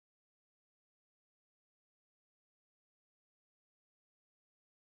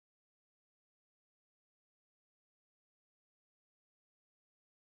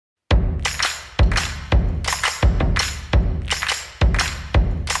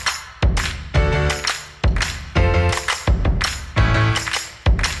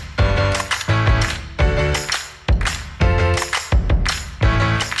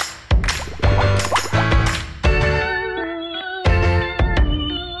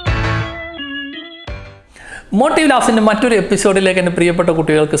Motive ലാബ്സിൻ്റെ മറ്റൊരു എപ്പിസോഡിലേക്ക് എൻ്റെ പ്രിയപ്പെട്ട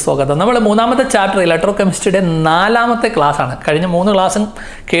കുട്ടികൾക്ക് സ്വാഗതം. നമ്മൾ മൂന്നാമത്തെ ചാപ്റ്റർ ഇലക്ട്രോകെമിസ്ട്രിയുടെ 4ാമത്തെ ക്ലാസ്സാണ്. കഴിഞ്ഞ 3 ക്ലാസ്സും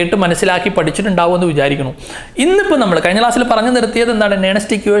കേട്ട് മനസ്സിലാക്കി പഠിച്ചിട്ടുണ്ടാവുമെന്ന് വിചാരിക്കുന്നു. ഇന്നിപ്പോൾ നമ്മൾ കഴിഞ്ഞ ക്ലാസ്സിൽ പറഞ്ഞു നിർത്തിയത് എന്താണ്?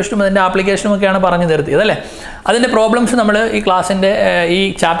 നേണസ്റ്റ് ഇക്വേഷനും അതിൻ്റെ ആപ്ലിക്കേഷനും ഒക്കെയാണ് പറഞ്ഞു നിർത്തിയത് അല്ലേ? അതിൻ്റെ പ്രോബ്ലംസ് നമ്മൾ ഈ ക്ലാസ്സിൻ്റെ ഈ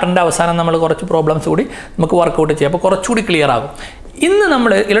ചാപ്റ്ററിൻ്റെ അവസാനം നമ്മൾ കുറച്ച് പ്രോബ്ലംസ് കൂടി നമുക്ക് വർക്കൗട്ട് ചെയ്യാം. അപ്പോൾ കുറച്ചുകൂടി ക്ലിയർ ആകും. ഇന്ന്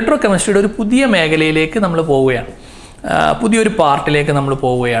നമ്മൾ ഇലക്ട്രോകെമിസ്ട്രിയുടെ ഒരു പുതിയ മേഖലയിലേക്ക് നമ്മൾ പോവുകയാണ്. പുതിയൊരു പാർട്ടിലേക്ക് നമ്മൾ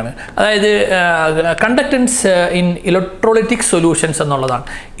പോവുകയാണ്. അതായത് കണ്ടക്റ്റൻസ് ഇൻ ഇലക്ട്രോളിറ്റിക് സൊല്യൂഷൻസ് എന്നുള്ളതാണ്.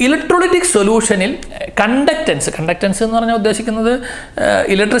 ഇലക്ട്രോളിറ്റിക് സൊല്യൂഷനിൽ കണ്ടക്റ്റൻസ് എന്ന് പറഞ്ഞാൽ ഉദ്ദേശിക്കുന്നത്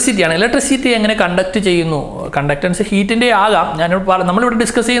ഇലക്ട്രിസിറ്റിയാണ്. ഇലക്ട്രിസിറ്റി എങ്ങനെ കണ്ടക്ട് ചെയ്യുന്നു? കണ്ടക്റ്റൻസ് ഹീറ്റിൻ്റെ ആകാം. നമ്മളിവിടെ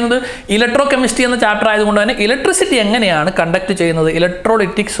ഡിസ്കസ് ചെയ്യുന്നത് ഇലക്ട്രോ കെമിസ്ട്രി എന്ന ചാപ്റ്റർ ആയതുകൊണ്ട് തന്നെ ഇലക്ട്രിസിറ്റി എങ്ങനെയാണ് കണ്ടക്ട് ചെയ്യുന്നത്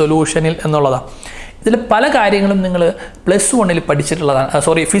ഇലക്ട്രോളിറ്റിക് സൊല്യൂഷനിൽ എന്നുള്ളതാണ്. ഇതിൽ പല കാര്യങ്ങളും നിങ്ങൾ +1 പഠിച്ചിട്ടുള്ളതാണ്.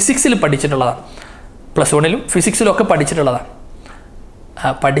 ഫിസിക്സിൽ പഠിച്ചിട്ടുള്ളതാണ്. +1 ഫിസിക്സിലൊക്കെ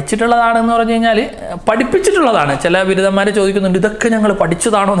പഠിച്ചിട്ടുള്ളതാണെന്ന് പറഞ്ഞു കഴിഞ്ഞാൽ പഠിപ്പിച്ചിട്ടുള്ളതാണ്. ചില ബിരുദന്മാർ ചോദിക്കുന്നുണ്ട്, ഇതൊക്കെ ഞങ്ങൾ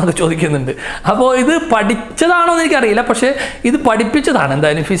പഠിച്ചതാണോ എന്നൊക്കെ ചോദിക്കുന്നുണ്ട്. അപ്പോൾ ഇത് പഠിച്ചതാണോ എന്ന് എനിക്കറിയില്ല, പക്ഷേ ഇത് പഠിപ്പിച്ചതാണ്.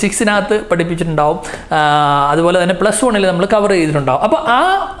 എന്തായാലും ഫിസിക്സിനകത്ത് പഠിപ്പിച്ചിട്ടുണ്ടാവും. അതുപോലെ തന്നെ +1 നമ്മൾ കവർ ചെയ്തിട്ടുണ്ടാവും. അപ്പോൾ ആ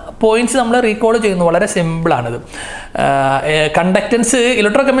പോയിന്റ്സ് നമ്മൾ റീകോൾ ചെയ്യുന്നു. വളരെ സിമ്പിളാണിത്. കണ്ടക്റ്റൻസ്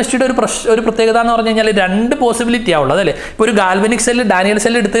ഇലക്ട്രോ കെമിസ്ട്രിയുടെ ഒരു പ്രത്യേകത എന്ന് പറഞ്ഞു കഴിഞ്ഞാൽ 2 പോസിബിലിറ്റി ആവുള്ളത് അല്ലേ? ഇപ്പോൾ ഒരു ഗാൽവനിക് സെല്ല്, ഡാനിയൽ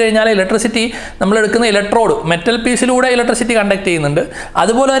സെല്ല് എടുത്തു കഴിഞ്ഞാൽ ഇലക്ട്രിസിറ്റി നമ്മൾ എടുക്കുന്ന ഇലക്ട്രോഡ് മെറ്റൽ പീസിലൂടെ ഇലക്ട്രിസിറ്റി കണ്ടക്ട് ചെയ്യുന്നുണ്ട്.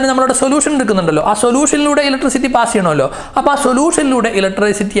 അതുപോലെ തന്നെ നമ്മളുടെ സൊല്യൂഷൻ എടുക്കുന്നുണ്ടല്ലോ, ആ സൊല്യൂഷനിലൂടെ ഇലക്ട്രിസിറ്റി പാസ് ചെയ്യണമല്ലോ. അപ്പോൾ ആ സൊല്യൂഷനിലൂടെ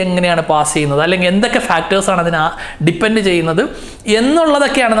ഇലക്ട്രിസിറ്റി എങ്ങനെയാണ് പാസ് ചെയ്യുന്നത്, അല്ലെങ്കിൽ എന്തൊക്കെ ഫാക്ടേഴ്സാണ് അതിനെ ഡിപ്പെൻഡ് ചെയ്യുന്നത്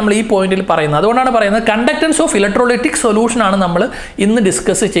എന്നുള്ളതൊക്കെയാണ് നമ്മൾ ഈ പോയിന്റിൽ പറയുന്നത്. അതുകൊണ്ടാണ് പറയുന്നത് കണ്ടക്റ്റൻസ് ഓഫ് ഇലക്ട്രോളിറ്റിക് സൊല്യൂഷനാണ് നമ്മൾ ഇന്ന്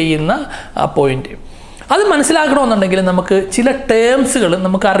ഡിസ്കസ് ചെയ്യുന്ന പോയിന്റ്. അത് മനസ്സിലാക്കണമെന്നുണ്ടെങ്കിൽ നമുക്ക് ചില ടേംസുകൾ,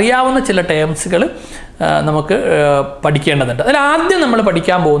 നമുക്കറിയാവുന്ന ചില ടേംസുകൾ നമുക്ക് പഠിക്കേണ്ടതുണ്ട്. അതിൽ ആദ്യം നമ്മൾ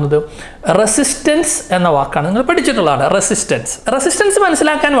പഠിക്കാൻ പോകുന്നത് റെസിസ്റ്റൻസ് എന്ന വാക്കാണ്. നിങ്ങൾ പഠിച്ചിട്ടുള്ളതാണ് റെസിസ്റ്റൻസ്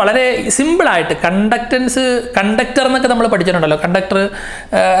മനസ്സിലാക്കാൻ വളരെ സിമ്പിളായിട്ട് കണ്ടക്ടർ എന്നൊക്കെ നമ്മൾ പഠിച്ചിട്ടുണ്ടല്ലോ. കണ്ടക്ടർ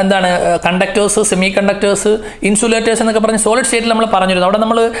എന്താണ്? കണ്ടക്ടേഴ്സ്, സെമി കണ്ടക്ടേഴ്സ്, ഇൻസുലേറ്റേഴ്സ് എന്നൊക്കെ പറഞ്ഞ് സോളിഡ് സ്റ്റേറ്റിൽ നമ്മൾ പറഞ്ഞിരുന്നു. അവിടെ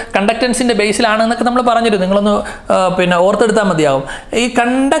നമ്മൾ കണ്ടക്റ്റൻസിൻ്റെ ബേസിലാണ് എന്നൊക്കെ നമ്മൾ പറഞ്ഞിരുന്നു. നിങ്ങളൊന്ന് ഓർത്തെടുത്താൽ മതിയാവും. ഈ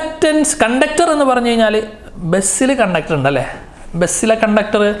കണ്ടക്ടർ എന്ന് പറഞ്ഞു കഴിഞ്ഞാൽ ബസ്സിൽ കണ്ടക്ടർ ഉണ്ടല്ലേ? ബസ്സിലെ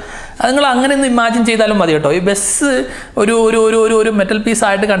കണ്ടക്ടർ അത് നിങ്ങൾ അങ്ങനെ ഒന്ന് ഇമാജിൻ ചെയ്താലും മതി കേട്ടോ. ഈ ബസ് ഒരു മെറ്റൽ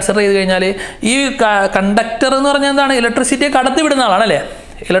പീസായിട്ട് കൺസിഡർ ചെയ്ത് കഴിഞ്ഞാൽ ഈ കണ്ടക്ടർ എന്ന് പറഞ്ഞാൽ എന്താണ്? ഇലക്ട്രിസിറ്റിയെ കടത്തിവിടുന്ന ആളാണല്ലേ?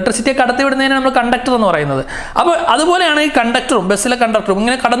 ഇലക്ട്രിസിറ്റിയെ കടത്തിവിടുന്നതിന് നമ്മൾ കണ്ടക്ടർ എന്ന് പറയുന്നത്. അപ്പോൾ അതുപോലെയാണ് ഈ കണ്ടക്ടറും, ബസ്സിലെ കണ്ടക്ടറും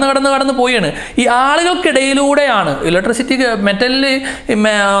ഇങ്ങനെ കടന്ന് പോയാണ്. ഈ ആളുകൾക്കിടയിലൂടെയാണ് ഇലക്ട്രിസിറ്റി, മെറ്റലിൽ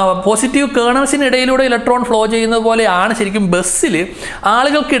പോസിറ്റീവ് കേണൽസിന് ഇടയിലൂടെ ഇലക്ട്രോൺ ഫ്ലോ ചെയ്യുന്നത് പോലെയാണ് ശരിക്കും ബസ്സിൽ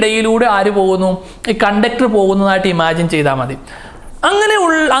ആളുകൾക്കിടയിലൂടെ ആര് പോകുന്നു? ഈ കണ്ടക്ടർ പോകുന്നതായിട്ട് ഇമാജിൻ ചെയ്താൽ മതി.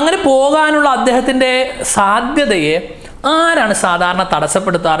 അങ്ങനെ പോകാനുള്ള അദ്ദേഹത്തിൻ്റെ സാധ്യതയെ ആരാണ് സാധാരണ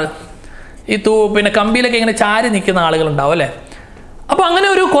തടസ്സപ്പെടുത്താറ്? ഈ കമ്പിയിലൊക്കെ ഇങ്ങനെ ചാരി നിൽക്കുന്ന ആളുകളുണ്ടാവും അല്ലേ? അപ്പോൾ അങ്ങനെ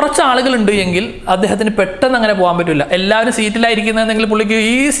കുറച്ച് ആളുകളുണ്ട് എങ്കിൽ അദ്ദേഹത്തിന് പെട്ടെന്ന് അങ്ങനെ പോകാൻ പറ്റില്ല. എല്ലാവരും സീറ്റിലായിരിക്കുന്നതെങ്കിൽ പുള്ളിക്ക്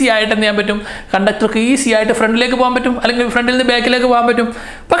ഈസി ആയിട്ട് എന്ത് ചെയ്യാൻ പറ്റും? കണ്ടക്ടർക്ക് ഈസി ആയിട്ട് ഫ്രണ്ടിലേക്ക് പോകാൻ പറ്റും, അല്ലെങ്കിൽ ഫ്രണ്ടിൽ നിന്ന് ബാക്കിലേക്ക് പോകാൻ പറ്റും.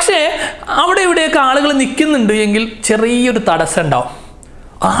 പക്ഷേ അവിടെ ഇവിടെയൊക്കെ ആളുകൾ നിൽക്കുന്നുണ്ട് എങ്കിൽ ചെറിയൊരു തടസ്സം ഉണ്ടാവും.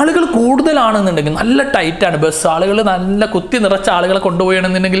 ആളുകൾ കൂടുതലാണെന്നുണ്ടെങ്കിൽ, നല്ല ടൈറ്റാണ് ബസ്, ആളുകൾ നല്ല കുത്തി നിറച്ച ആളുകളെ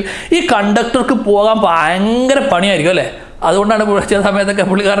കൊണ്ടുപോയണമെന്നുണ്ടെങ്കിൽ ഈ കണ്ടക്ടർക്ക് പോകാൻ ഭയങ്കര പണിയായിരിക്കും അല്ലേ? അതുകൊണ്ടാണ് ചില സമയത്തൊക്കെ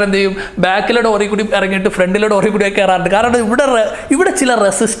പുള്ളിക്കാരൻ എന്ത് ചെയ്യും? ബാക്കിലെ ഡോറിൽ കൂടി ഇറങ്ങിയിട്ട് ഫ്രണ്ടിലെ ഡോറിൽ കൂടി ഒക്കെ കയറാറുണ്ട്. കാരണം ഇവിടെ ചില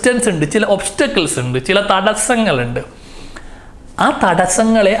റെസിസ്റ്റൻസ് ഉണ്ട്, ചില ഒബ്സ്റ്റക്കിൾസ് ഉണ്ട്, ചില തടസ്സങ്ങളുണ്ട്. ആ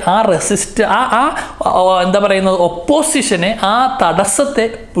തടസ്സങ്ങളെ, എന്താ പറയുന്നത്, ഒപ്പോസിഷനെ, ആ തടസ്സത്തെ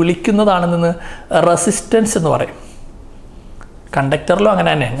വിളിക്കുന്നതാണെന്ന് റെസിസ്റ്റൻസ് എന്ന് പറയും. കണ്ടക്ടറിലും അങ്ങനെ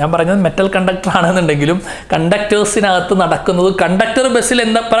തന്നെ. ഞാൻ പറഞ്ഞത് മെറ്റൽ കണ്ടക്ടർ ആണെന്നുണ്ടെങ്കിലും കണ്ടക്ടേഴ്സിനകത്ത് നടക്കുന്നത്, കണ്ടക്ടർ ബസ്സിൽ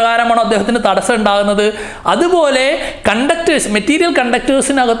എന്താ പ്രകാരമാണോ അദ്ദേഹത്തിന് തടസ്സം ഉണ്ടാകുന്നത്, അതുപോലെ മെറ്റീരിയൽ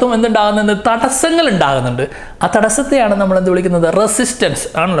കണ്ടക്ടേഴ്സിനകത്തും എന്തുണ്ടാകുന്നത്? തടസ്സങ്ങൾ ഉണ്ടാകുന്നുണ്ട്. ആ തടസ്സത്തെയാണ് നമ്മൾ എന്ത് വിളിക്കുന്നത്? റെസിസ്റ്റൻസ്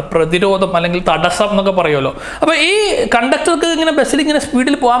ആണല്ലോ, പ്രതിരോധം അല്ലെങ്കിൽ തടസ്സം എന്നൊക്കെ പറയുമല്ലോ. അപ്പോൾ ഈ കണ്ടക്ടർക്ക് ഇങ്ങനെ ബസ്സിൽ ഇങ്ങനെ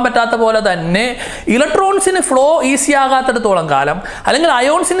സ്പീഡിൽ പോകാൻ പറ്റാത്ത പോലെ തന്നെ ഇലക്ട്രോൺസിന് ഫ്ലോ ഈസി ആകാത്തിടത്തോളം കാലം, അല്ലെങ്കിൽ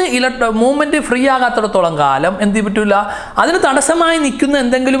അയോൺസിന് മൂവ്മെൻറ്റ് ഫ്രീ ആകാത്തിടത്തോളം കാലം എന്ത് പറ്റില്ല? അതിന് തടസ്സമായി നിൽക്കുന്ന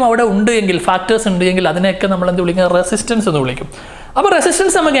എന്തെങ്കിലും അവിടെ ഉണ്ട് എങ്കിൽ, ഫാക്ടേഴ്സ് ഉണ്ട് എങ്കിൽ അതിനെയൊക്കെ നമ്മൾ എന്ത് വിളിക്കുന്നത്? റെസിസ്റ്റൻസ് എന്ന് വിളിക്കും. അപ്പോൾ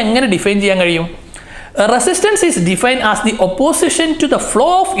റെസിസ്റ്റൻസ് നമുക്ക് എങ്ങനെ ഡിഫൈൻ ചെയ്യാൻ കഴിയും? Resistance is defined as the opposition to the flow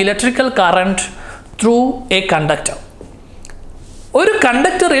of electrical current through A conductor. ഒരു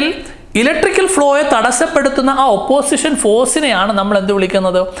കണ്ടക്ടറിൽ ഇലക്ട്രിക്കൽ ഫ്ലോയെ തടസ്സപ്പെടുത്തുന്ന ആ ഒപ്പോസിഷൻ ഫോഴ്സിനെയാണ് നമ്മൾ എന്ത്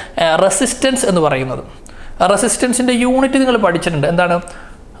വിളിക്കുന്നത്? റെസിസ്റ്റൻസ് എന്ന് പറയുന്നത്. റെസിസ്റ്റൻസിൻ്റെ യൂണിറ്റ് നിങ്ങൾ പഠിച്ചിട്ടുണ്ട്. എന്താണ്?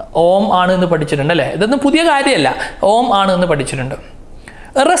 ഓം ആണ് എന്ന് പഠിച്ചിട്ടുണ്ട് അല്ലേ? ഇതൊന്നും പുതിയ കാര്യമല്ല. ഓം ആണ് എന്ന് പഠിച്ചിട്ടുണ്ട്.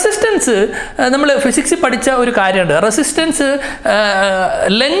 റെസിസ്റ്റൻസ് നമ്മൾ ഫിസിക്സിൽ പഠിച്ച ഒരു കാര്യമുണ്ട്. Resistance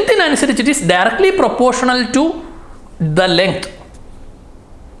ലെങ്തിനനുസരിച്ച് it is directly proportional to the length.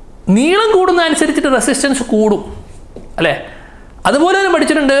 നീളം കൂടുന്നതനുസരിച്ചിട്ട് റെസിസ്റ്റൻസ് കൂടും അല്ലേ? അതുപോലെ തന്നെ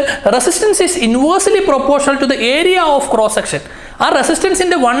പഠിച്ചിട്ടുണ്ട് resistance is inversely proportional to the area of cross section. ആ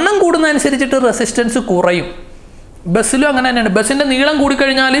റെസിസ്റ്റൻസിൻ്റെ വണ്ണം കൂടുന്നതനുസരിച്ചിട്ട് റെസിസ്റ്റൻസ് കുറയും. ബസ്സിലും അങ്ങനെ തന്നെയാണ്. ബസ്സിൻ്റെ നീളം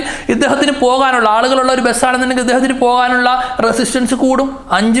കൂടിക്കഴിഞ്ഞാൽ ഇദ്ദേഹത്തിന് പോകാനുള്ള ആളുകളുള്ള ഒരു ബസ്സാണെന്നുണ്ടെങ്കിൽ ഇദ്ദേഹത്തിന് പോകാനുള്ള റെസിസ്റ്റൻസ് കൂടും.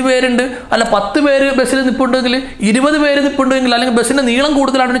 5 പേരുണ്ട് അല്ല 10 പേര് ബസ്സിൽ നിൽപ്പുണ്ടെങ്കിൽ 20 പേര് നിൽപ്പുണ്ടെങ്കിൽ അല്ലെങ്കിൽ ബസ്സിൻ്റെ നീളം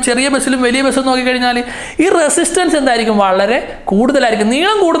കൂടുതലാണ്. ചെറിയ ബസ്സിലും വലിയ ബസ്സും നോക്കിക്കഴിഞ്ഞാൽ ഈ റെസിസ്റ്റൻസ് എന്തായിരിക്കും? വളരെ കൂടുതലായിരിക്കും.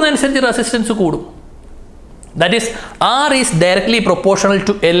 നീളം കൂടുന്നതനുസരിച്ച് റെസിസ്റ്റൻസ് കൂടും. That is R is directly proportional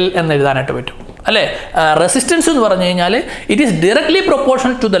to L എന്ന് എഴുതാനായിട്ട് പറ്റും അല്ലേ. റെസിസ്റ്റൻസ് എന്ന് പറഞ്ഞു കഴിഞ്ഞാൽ it is directly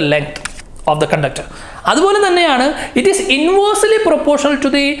proportional to the length of the conductor. അതുപോലെ തന്നെയാണ് it is inversely proportional to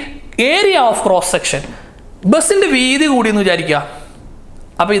the area of cross section. ബസ്സിൻ്റെ വീതി കൂടിയെന്ന് വിചാരിക്കുക,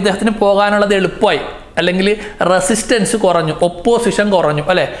 അപ്പോൾ ഇദ്ദേഹത്തിന് പോകാനുള്ളത് എളുപ്പമായി, അല്ലെങ്കിൽ റെസിസ്റ്റൻസ് കുറഞ്ഞു, ഒപ്പോസിഷൻ കുറഞ്ഞു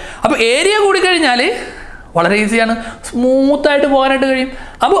അല്ലേ. അപ്പോൾ ഏരിയ കൂടിക്കഴിഞ്ഞാൽ വളരെ ഈസിയാണ്, സ്മൂത്തായിട്ട് പോകാനായിട്ട് കഴിയും.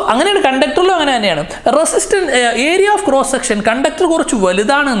 അപ്പോൾ അങ്ങനെയാണ് കണ്ടക്ടറിലും അങ്ങനെ തന്നെയാണ്. Area of cross section conductor കുറച്ച്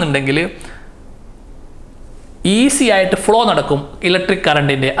വലുതാണെന്നുണ്ടെങ്കിൽ ഈസി ആയിട്ട് ഫ്ലോ നടക്കും ഇലക്ട്രിക്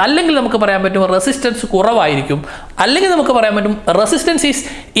കറണ്ടിൻ്റെ. അല്ലെങ്കിൽ നമുക്ക് പറയാൻ പറ്റും റെസിസ്റ്റൻസ് കുറവായിരിക്കും. അല്ലെങ്കിൽ നമുക്ക് പറയാൻ പറ്റും resistance is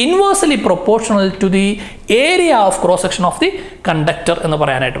inversely proportional to the area of cross section of the conductor എന്ന്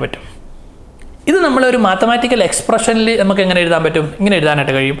പറയാനായിട്ട് പറ്റും. ഇത് നമ്മളൊരു മാത്തമാറ്റിക്കൽ എക്സ്പ്രഷനിൽ നമുക്ക് എങ്ങനെ എഴുതാൻ പറ്റും? ഇങ്ങനെ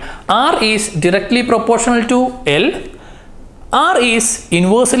എഴുതാനായിട്ട് കഴിയും. R is directly proportional to L, R is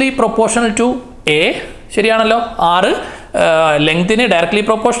inversely proportional to A. ശരിയാണല്ലോ. R ലെങ്തിന് ഡയറക്ട്ലി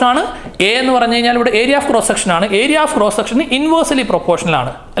പ്രൊപ്പോർഷൻ ആണ്. A എന്ന് പറഞ്ഞു കഴിഞ്ഞാൽ ഇവിടെ ഏരിയ ഓഫ് ക്രോസ് സെക്ഷൻ ആണ്. Area of cross section inversely proportional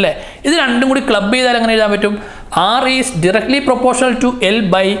ആണ് അല്ലേ. ഇത് രണ്ടും കൂടി ക്ലബ് ചെയ്താൽ എങ്ങനെ എഴുതാൻ പറ്റും? R is directly proportional to L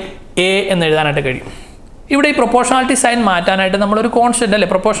by A എന്ന് എഴുതാനായിട്ട് കഴിയും. ഇവിടെ ഈ പ്രൊപ്പോർഷണാലിറ്റി സൈൻ മാറ്റാനായിട്ട് നമ്മളൊരു കോൺസ്റ്റന്റ് അല്ലേ,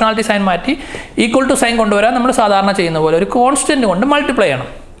 പ്രൊപ്പോർഷണാലിറ്റി സൈൻ മാറ്റി ഈക്വൽ ടു സൈൻ കൊണ്ടുവരാൻ നമ്മൾ സാധാരണ ചെയ്യുന്ന പോലെ ഒരു കോൺസ്റ്റന്റ് കൊണ്ട് മൾട്ടിപ്ലൈ ചെയ്യണം.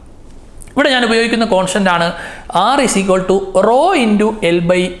 ഇവിടെ ഞാൻ ഉപയോഗിക്കുന്ന കോൺസ്റ്റന്റ് ആണ് R is equal to rho into L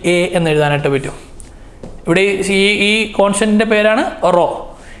by A എന്ന് എഴുതാനായിട്ട് പറ്റും. ഇവിടെ ഈ കോൺസ്റ്റന്റിൻ്റെ പേരാണ് റോ.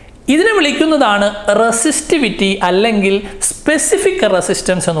 ഇതിനെ വിളിക്കുന്നതാണ് റെസിസ്റ്റിവിറ്റി അല്ലെങ്കിൽ സ്പെസിഫിക്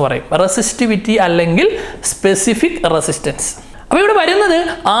റെസിസ്റ്റൻസ് എന്ന് പറയും. റെസിസ്റ്റിവിറ്റി അല്ലെങ്കിൽ സ്പെസിഫിക് റെസിസ്റ്റൻസ്. അപ്പോൾ ഇവിടെ വരുന്നത്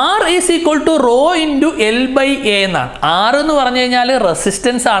R is equal to rho into L by A എന്നാണ്. R എന്ന് പറഞ്ഞു കഴിഞ്ഞാൽ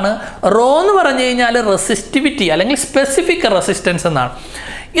റെസിസ്റ്റൻസ് ആണ്, റോ എന്ന് പറഞ്ഞു കഴിഞ്ഞാൽ റെസിസ്റ്റിവിറ്റി അല്ലെങ്കിൽ സ്പെസിഫിക് റെസിസ്റ്റൻസ് എന്നാണ്.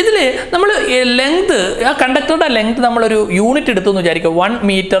 ഇതിൽ നമ്മൾ ലെങ്ത്, ആ കണ്ടക്ടറുടെ ലെങ്ത് നമ്മളൊരു യൂണിറ്റ് എടുത്തു എന്ന് വിചാരിക്കുക. 1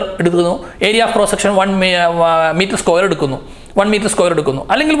 മീറ്റർ എടുക്കുന്നു. Area of cross section 1 metre square എടുക്കുന്നു. 1 മീറ്റർ സ്ക്വയർ എടുക്കുന്നു.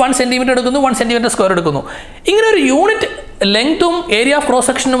 അല്ലെങ്കിൽ 1 സെൻറ്റിമീറ്റർ എടുക്കുന്നു, 1 സെൻറ്റിമീറ്റർ സ്ക്വയർ എടുക്കുന്നു. ഇങ്ങനെ ഒരു യൂണിറ്റ് ലെങ്ത്തും ഏരിയ ഓഫ് ക്രോസ്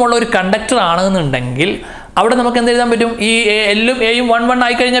സെക്ഷനുമുള്ള ഒരു കണ്ടക്ടർ ആണെന്നുണ്ടെങ്കിൽ അവിടെ നമുക്ക് എന്ത് എഴുതാൻ പറ്റും? ഈ എല്ലും എയും 1 1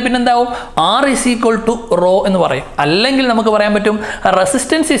 ആയി കഴിഞ്ഞാൽ പിന്നെ എന്താവും? R is equal to rho എന്ന് പറയും. അല്ലെങ്കിൽ നമുക്ക് പറയാൻ പറ്റും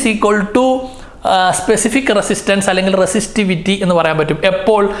resistance is equal to specific resistance അല്ലെങ്കിൽ റെസിസ്റ്റിവിറ്റി എന്ന് പറയാൻ പറ്റും.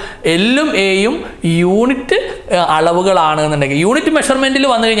 എപ്പോൾ എല്ലും എയും യൂണിറ്റ് അളവുകളാണ് എന്നുണ്ടെങ്കിൽ, യൂണിറ്റ് മെഷർമെൻറ്റിൽ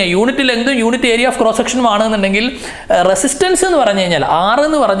വന്നു കഴിഞ്ഞാൽ unit ലെങ്തും unit area of cross സെക്ഷനും ആണെന്നുണ്ടെങ്കിൽ റെസിസ്റ്റൻസ് എന്ന് പറഞ്ഞു കഴിഞ്ഞാൽ R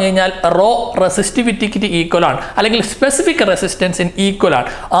എന്ന് പറഞ്ഞു കഴിഞ്ഞാൽ റോ റെസിസ്റ്റിവിറ്റിക്ക് ഈക്വൽ ആണ്, അല്ലെങ്കിൽ സ്പെസിഫിക് റെസിസ്റ്റൻസിന് ഈക്വൽ ആണ്.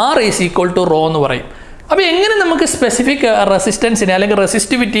 R is equal to rho എന്ന് പറയും. അപ്പോൾ എങ്ങനെ നമുക്ക് സ്പെസിഫിക് റെസിസ്റ്റൻസിനെ അല്ലെങ്കിൽ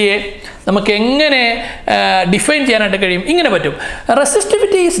റെസിസ്റ്റിവിറ്റിയെ നമുക്ക് എങ്ങനെ ഡിഫൈൻ ചെയ്യാനായിട്ട് കഴിയും? ഇങ്ങനെ പറ്റും.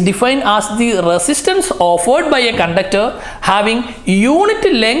 Resistivity is define as the resistance offered by A conductor having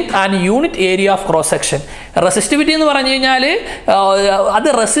unit length and unit area of cross section. Resistivity എന്ന് പറഞ്ഞു കഴിഞ്ഞാൽ അത്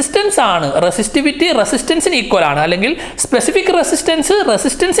റെസിസ്റ്റൻസ് ആണ്. റെസിസ്റ്റിവിറ്റി റെസിസ്റ്റൻസിന് ഈക്വൽ ആണ്, അല്ലെങ്കിൽ സ്പെസിഫിക് റെസിസ്റ്റൻസ്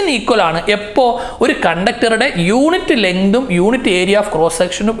റെസിസ്റ്റൻസിന് ഈക്വൽ ആണ് എപ്പോൾ ഒരു കണ്ടക്ടറുടെ unit ലെങ്തും unit area of cross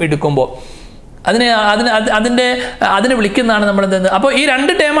സെക്ഷനും എടുക്കുമ്പോൾ. അതിനെ വിളിക്കുന്നതാണ് നമ്മൾ എന്തെന്ന്. അപ്പോൾ ഈ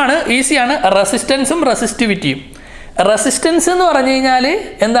 2 ടേമാണ് ഈസിയാണ്, റെസിസ്റ്റൻസും റെസിസ്റ്റിവിറ്റിയും. റെസിസ്റ്റൻസ് എന്ന് പറഞ്ഞു കഴിഞ്ഞാൽ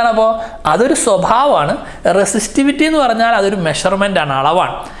എന്താണ്? അപ്പോൾ അതൊരു സ്വഭാവമാണ്. റെസിസ്റ്റിവിറ്റി എന്ന് പറഞ്ഞാൽ അതൊരു മെഷർമെൻ്റ് ആണ്,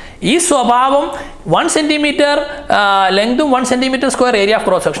 അളവാണ്. ഈ സ്വഭാവം 1 centimetre ലെങ്തും 1 centimetre square area of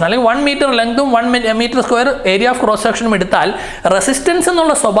cross section, അല്ലെങ്കിൽ 1 metre ലെങ്തും 1 metre square area of cross സെക്ഷനും എടുത്താൽ റെസിസ്റ്റൻസ്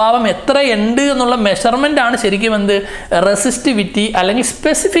എന്നുള്ള സ്വഭാവം എത്രയുണ്ട് എന്നുള്ള മെഷർമെൻ്റ് ആണ് ശരിക്കും എന്ത്? റെസിസ്റ്റിവിറ്റി അല്ലെങ്കിൽ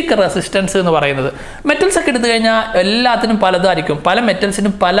സ്പെസിഫിക് റെസിസ്റ്റൻസ് എന്ന് പറയുന്നത്. മെറ്റൽസ് ഒക്കെ എടുത്തു കഴിഞ്ഞാൽ എല്ലാത്തിനും പലതായിരിക്കും. പല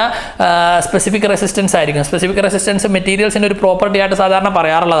മെറ്റൽസിനും പല സ്പെസിഫിക് റെസിസ്റ്റൻസ് ആയിരിക്കും. സ്പെസിഫിക് റെസിസ്റ്റൻസ് മെറ്റീരിയൽസിൻ്റെ ഒരു പ്രോപ്പർട്ടി ആയിട്ട് സാധാരണ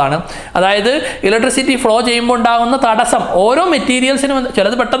പറയാറുള്ളതാണ്. അതായത് ഇലക്ട്രിസിറ്റി ഫ്ലോ ചെയ്യുമ്പോൾ ഉണ്ടാകുന്ന തടസ്സം ഓരോ മെറ്റീരിയൽസിനും,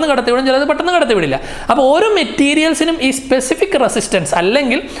 ചിലത് പെട്ടെന്ന് കടത്തിവിടും, ചിലത് പെട്ടെന്ന് കടത്തിവിടില്ല. അപ്പോൾ ഓരോ മെറ്റീരിയൽസിനും ഈ സ്പെസിഫിക് റെസിസ്റ്റൻസ്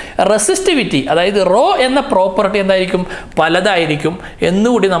അല്ലെങ്കിൽ റെസിസ്റ്റിവിറ്റി, അതായത് റോ എന്ന പ്രോപ്പർട്ടി എന്തായിരിക്കും? പലതായിരിക്കും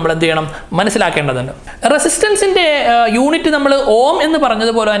എന്നുകൂടി നമ്മൾ എന്ത് ചെയ്യണം? മനസ്സിലാക്കേണ്ടതുണ്ട്. റെസിസ്റ്റൻസിൻ്റെ യൂണിറ്റ് നമ്മൾ ഓം എന്ന്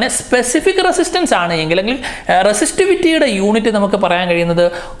പറഞ്ഞതുപോലെ തന്നെ സ്പെസിഫിക് റെസിസ്റ്റൻസ് ആണ് എങ്കിൽ, അല്ലെങ്കിൽ റെസിസ്റ്റിവിറ്റിയുടെ യൂണിറ്റ് നമുക്ക് പറയാൻ കഴിയുന്നത്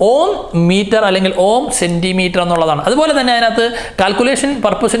ഓം മീറ്റർ അല്ലെങ്കിൽ ഓം സെൻറ്റിമീറ്റർ എന്നുള്ളതാണ്. അതുപോലെ തന്നെ അതിനകത്ത് കാൽക്കുലേഷൻ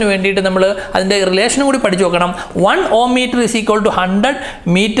പർപ്പസിന് വേണ്ടിയിട്ട് നമ്മൾ അതിൻ്റെ റിലേഷനും കൂടി പഠിച്ചു നോക്കണം. 1 ഓം metre is equal to 100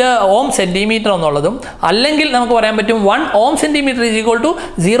 metre Om centimetre എന്നുള്ളതും അല്ലെങ്കിൽ നമുക്ക് പറയാൻ പറ്റും 1 ohm centimeter is equal to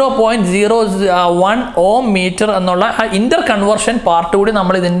 0.01 ohm meter എന്നുള്ള ഇന്റർ കൺവേർഷൻ പാർട്ട് കൂടി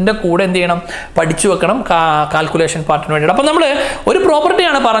നമ്മൾ ഇതിൻ്റെ കൂടെ എന്ത് ചെയ്യണം, പഠിച്ചു വെക്കണം കാൽക്കുലേഷൻ പാർട്ടിന് വേണ്ടിയിട്ട്. അപ്പം നമ്മൾ ഒരു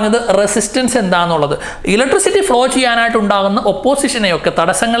പ്രോപ്പർട്ടിയാണ് പറഞ്ഞത്, റെസിസ്റ്റൻസ് എന്താണെന്നുള്ളത്. ഇലക്ട്രിസിറ്റി ഫ്ലോ ചെയ്യാനായിട്ട് ഉണ്ടാകുന്ന ഒപ്പോസിഷനെയൊക്കെ,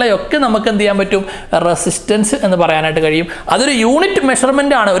 തടസ്സങ്ങളെയൊക്കെ നമുക്ക് എന്ത് ചെയ്യാൻ പറ്റും, റെസിസ്റ്റൻസ് എന്ന് പറയാനായിട്ട് കഴിയും. അതൊരു യൂണിറ്റ്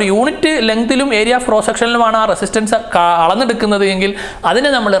മെഷർമെൻ്റ് ആണ്, ഒരു യൂണിറ്റ് ലെങ്തിലും ഏരിയ ഓഫ് ക്രോസ് സെക്ഷനിലുമാണ് ആ റെസിസ്റ്റൻസ് അളന്നെടുക്കുന്നത് എങ്കിൽ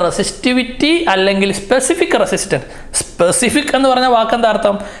അതിനെ നമ്മൾ റെസിസ്റ്റിവിറ്റി അല്ലെങ്കിൽ സ്പെസിഫിക് റെസിസ്റ്റൻസ്. സ്പെസിഫിക് എന്ന് പറഞ്ഞ വാക്കെന്താ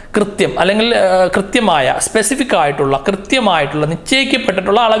അർത്ഥം, കൃത്യം അല്ലെങ്കിൽ കൃത്യമായ, സ്പെസിഫിക് ആയിട്ടുള്ള, കൃത്യമായിട്ടുള്ള,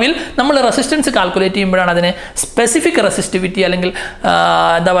 നിശ്ചയിക്കപ്പെട്ടിട്ടുള്ള അളവിൽ നമ്മൾ റെസിസ്റ്റൻസ് കാൽക്കുലേറ്റ് ചെയ്യുമ്പോഴാണ് അതിനെ സ്പെസിഫിക് റെസിസ്റ്റിവിറ്റി അല്ലെങ്കിൽ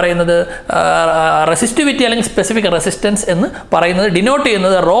എന്താ പറയുന്നത്, റെസിസ്റ്റിവിറ്റി അല്ലെങ്കിൽ സ്പെസിഫിക് റെസിസ്റ്റൻസ് എന്ന് പറയുന്നത്. ഡിനോട്ട്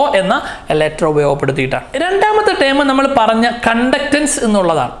ചെയ്യുന്നത് റോ എന്ന ലെറ്റർ ഉപയോഗപ്പെടുത്തിയിട്ടാണ്. രണ്ടാമത്തെ ടേം നമ്മൾ പറഞ്ഞ കണ്ടക്ടൻസ്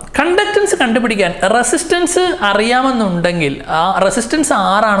എന്നുള്ളതാണ്. കണ്ടക്ടൻസ് കണ്ടുപിടിക്കാൻ റെസിസ്റ്റൻസ് അറിയാമെന്നുണ്ടെങ്കിൽ, ആ റെസിസ്റ്റൻസ്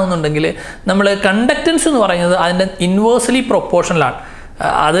ആറാണെന്നുണ്ടെങ്കിൽ നമ്മൾ കണ്ടക്ടൻസ് എന്ന് പറയുന്നത് അതിൻ്റെ ഇൻവേഴ്സ്ലി പ്രൊപ്പോർഷണലാണ്.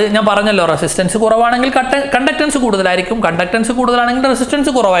 അത് ഞാൻ പറഞ്ഞല്ലോ, റെസിസ്റ്റൻസ് കുറവാണെങ്കിൽ കണ്ടക്ടൻസ് കൂടുതലായിരിക്കും, കണ്ടക്ടൻസ് കൂടുതലാണെങ്കിൽ റെസിസ്റ്റൻസ്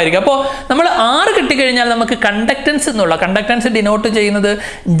കുറവായിരിക്കും. അപ്പോൾ നമ്മൾ 6 കിട്ടിക്കഴിഞ്ഞാൽ നമുക്ക് കണ്ടക്ടൻസ് എന്നുള്ള, കണ്ടക്ടൻസ് ഡിനോട്ട് ചെയ്യുന്നത്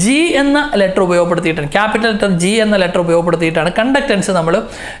ജി എന്ന ലെറ്റർ ഉപയോഗപ്പെടുത്തിയിട്ടാണ്, ക്യാപിറ്റൽ ലെറ്റർ ജി എന്ന ലെറ്റർ ഉപയോഗപ്പെടുത്തിയിട്ടാണ് കണ്ടക്ടൻസ് നമ്മൾ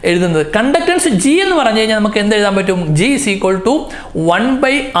എഴുതുന്നത്. കണ്ടക്ടൻസ് ജി എന്ന് പറഞ്ഞു കഴിഞ്ഞാൽ നമുക്ക് എന്ത് എഴുതാൻ പറ്റും, G is equal to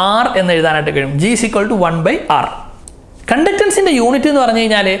 1/r എന്ന് എഴുതാനായിട്ട് കഴിയും. G is equal to 1/r. കണ്ടക്ടൻസിൻ്റെ unit എന്ന് പറഞ്ഞു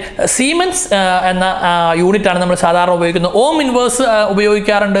കഴിഞ്ഞാൽ സീമെൻസ് എന്ന യൂണിറ്റാണ് നമ്മൾ സാധാരണ ഉപയോഗിക്കുന്നത്. ഓം ഇൻവേഴ്സ്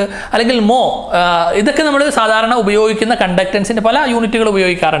ഉപയോഗിക്കാറുണ്ട്, അല്ലെങ്കിൽ മോ, ഇതൊക്കെ നമ്മൾ സാധാരണ ഉപയോഗിക്കുന്ന കണ്ടക്ടൻസിൻ്റെ പല യൂണിറ്റുകൾ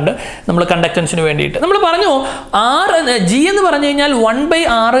ഉപയോഗിക്കാറുണ്ട് നമ്മൾ കണ്ടക്ടൻസിന് വേണ്ടിയിട്ട്. നമ്മൾ പറഞ്ഞു ജി എന്ന് പറഞ്ഞു കഴിഞ്ഞാൽ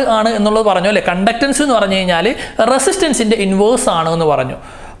 1/r ആണ് എന്നുള്ളത് പറഞ്ഞു അല്ലേ. കണ്ടക്ടൻസ് എന്ന് പറഞ്ഞു കഴിഞ്ഞാൽ റെസിസ്റ്റൻസിൻ്റെ ഇൻവേഴ്സ് ആണ് എന്ന് പറഞ്ഞു.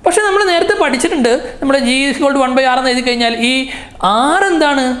 പക്ഷെ നമ്മൾ നേരത്തെ പഠിച്ചിട്ടുണ്ട്, നമ്മൾ ജി ഈക്വൽ ടു 1/r എന്ന് എഴുതി കഴിഞ്ഞാൽ ഈ ആർ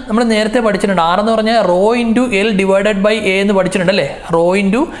എന്താണ് നമ്മൾ നേരത്തെ പഠിച്ചിട്ടുണ്ട്. ആർ എന്ന് പറഞ്ഞാൽ rho into L divided by A എന്ന് പഠിച്ചിട്ടുണ്ട് അല്ലേ. Rho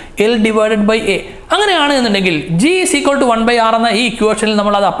into L divided by A. അങ്ങനെയാണ് എന്നുണ്ടെങ്കിൽ G is equal to 1/r എന്ന ഈ ഇക്വേഷനിൽ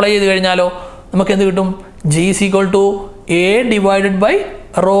നമ്മൾ അത് അപ്ലൈ ചെയ്ത് കഴിഞ്ഞാലോ നമുക്ക് എന്ത് കിട്ടും, G is equal to A divided by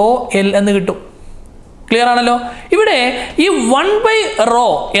rho L എന്ന് കിട്ടും. ക്ലിയർ ആണല്ലോ. ഇവിടെ ഈ 1/ρ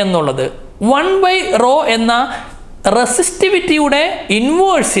എന്നുള്ളത് 1/ρ എന്ന റെസിസ്റ്റിവിറ്റിയുടെ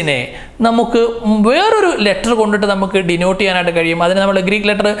ഇൻവേഴ്സിനെ നമുക്ക് വേറൊരു ലെറ്റർ കൊണ്ടിട്ട് നമുക്ക് ഡിനോട്ട് ചെയ്യാനായിട്ട് കഴിയും. അതിന് നമ്മൾ ഗ്രീക്ക്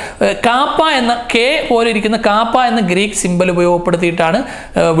ലെറ്റർ കാപ്പ എന്ന കെ പോലെ ഇരിക്കുന്ന കാപ്പ എന്ന ഗ്രീക്ക് സിമ്പൽ ഉപയോഗപ്പെടുത്തിയിട്ടാണ്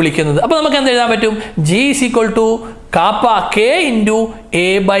വിളിക്കുന്നത്. അപ്പോൾ നമുക്ക് എന്ത് എഴുതാൻ പറ്റും, G is equal to KAAPA K into A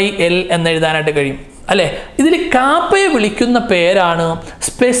by L എന്ന് എഴുതാനായിട്ട് കഴിയും അല്ലേ. ഇതിൽ കാപ്പയെ വിളിക്കുന്ന പേരാണ്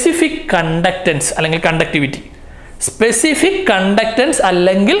സ്പെസിഫിക് കണ്ടക്ടൻസ് അല്ലെങ്കിൽ കണ്ടക്ടിവിറ്റി. സ്പെസിഫിക് കണ്ടക്ടൻസ്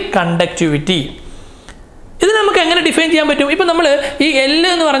അല്ലെങ്കിൽ കണ്ടക്ടിവിറ്റി. ഇത് നമുക്ക് എങ്ങനെ ഡിഫൈൻ ചെയ്യാൻ പറ്റും? ഇപ്പം നമ്മൾ ഈ എൽ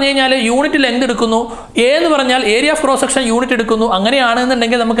എന്ന് പറഞ്ഞു കഴിഞ്ഞാൽ യൂണിറ്റ് ലെങ്ത് എടുക്കുന്നു, എ എന്ന് പറഞ്ഞാൽ area of cross section unit എടുക്കുന്നു.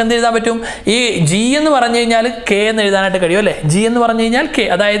 അങ്ങനെയാണെന്നുണ്ടെങ്കിൽ നമുക്ക് എന്ത് എഴുതാൻ പറ്റും, ഈ ജി എന്ന് പറഞ്ഞു കഴിഞ്ഞാൽ കെ എന്ന് എഴുതാനായിട്ട് കഴിയും അല്ലേ. ജി എന്ന് പറഞ്ഞു കഴിഞ്ഞാൽ കെ,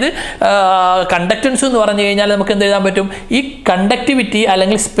 അതായത് കണ്ടക്ടൻസ് എന്ന് പറഞ്ഞു കഴിഞ്ഞാൽ നമുക്ക് എന്ത് എഴുതാൻ പറ്റും, ഈ കണ്ടക്ടിവിറ്റി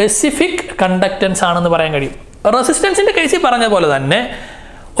അല്ലെങ്കിൽ സ്പെസിഫിക് കണ്ടക്ടൻസ് ആണെന്ന് പറയാൻ കഴിയും. റെസിസ്റ്റൻസിൻ്റെ കേസിൽ പറഞ്ഞ പോലെ തന്നെ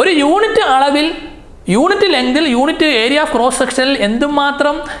ഒരു യൂണിറ്റ് അളവിൽ, unit ലെങ്തിൽ, unit area of cross സെക്ഷനിൽ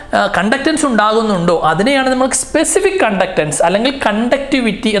എന്തുമാത്രം കണ്ടക്ടൻസ് ഉണ്ടാകുന്നുണ്ടോ അതിനെയാണ് നമ്മൾ സ്പെസിഫിക് കണ്ടക്ടൻസ് അല്ലെങ്കിൽ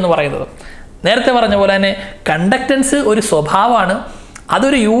കണ്ടക്ടിവിറ്റി എന്ന് പറയുന്നത്. നേരത്തെ പറഞ്ഞ പോലെ തന്നെ കണ്ടക്ടൻസ് ഒരു സ്വഭാവമാണ്,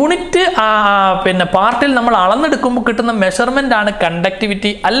 അതൊരു യൂണിറ്റ് പാർട്ടിൽ നമ്മൾ അളന്നെടുക്കുമ്പോൾ കിട്ടുന്ന മെഷർമെൻ്റ് ആണ്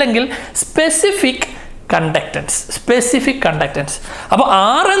കണ്ടക്ടിവിറ്റി അല്ലെങ്കിൽ സ്പെസിഫിക് കണ്ടക്ടൻസ്. Specific conductance. അപ്പോൾ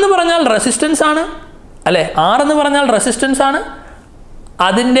ആർ എന്ന് പറഞ്ഞാൽ റെസിസ്റ്റൻസ് ആണ് അല്ലേ. ആർ എന്ന് പറഞ്ഞാൽ റെസിസ്റ്റൻസ് ആണ്.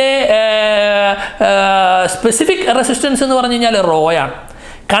 അതിൻ്റെ സ്പെസിഫിക് റെസിസ്റ്റൻസ് എന്ന് പറഞ്ഞു കഴിഞ്ഞാൽ റോയാണ്.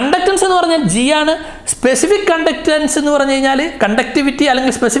 കണ്ടക്ടൻസ് എന്ന് പറഞ്ഞാൽ ജി ആണ്. സ്പെസിഫിക് കണ്ടക്ടൻസ് എന്ന് പറഞ്ഞു കഴിഞ്ഞാൽ കണ്ടക്ടിവിറ്റി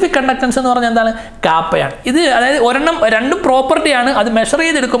അല്ലെങ്കിൽ സ്പെസിഫിക് കണ്ടക്ടൻസ് എന്ന് പറഞ്ഞാൽ എന്താണ്, കാപ്പയാണ്. ഇത് അതായത് രണ്ടും പ്രോപ്പർട്ടിയാണ്. അത് മെഷർ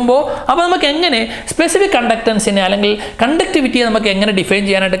ചെയ്തെടുക്കുമ്പോൾ അപ്പോൾ നമുക്ക് എങ്ങനെ സ്പെസിഫിക് കണ്ടക്ടൻസിനെ അല്ലെങ്കിൽ കണ്ടക്ടിവിറ്റിയെ നമുക്ക് എങ്ങനെ ഡിഫൈൻ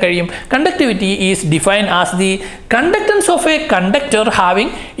ചെയ്യാനായിട്ട് കഴിയും? Conductivity is define as the conductance of A conductor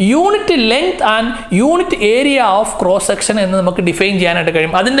having unit length and unit area of cross section എന്ന് നമുക്ക് ഡിഫൈൻ ചെയ്യാനായിട്ട്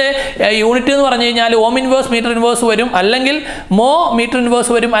കഴിയും. അതിൻ്റെ യൂണിറ്റ് എന്ന് പറഞ്ഞു കഴിഞ്ഞാൽ ഓം ഇൻവേഴ്സ് മീറ്റർ ഇൻവേഴ്സ് വരും, അല്ലെങ്കിൽ മോ മീറ്റർ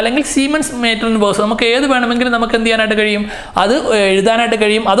ഇൻവേഴ്സ് വരും, അല്ലെങ്കിൽ സീമെൻസ് മീറ്റർ ഇൻവേഴ്സ്. നമുക്ക് ഏത് വേണമെങ്കിലും നമുക്ക് എന്ത് ചെയ്യാനായിട്ട് കഴിയും, അത് എഴുതാനായിട്ട്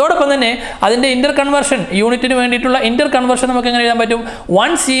കഴിയും. അതോടൊപ്പം തന്നെ അതിൻ്റെ ഇന്റർ കൺവേർഷൻ, യൂണിറ്റിന് വേണ്ടിയിട്ടുള്ള ഇന്റർ കൺവേർഷൻ നമുക്ക് എങ്ങനെ എഴുതാൻ പറ്റും,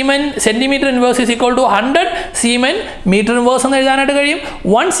 1 seamen centimetre inverse is equal to 100 siemen metre inverse എന്ന് എഴുതാനായിട്ട് കഴിയും.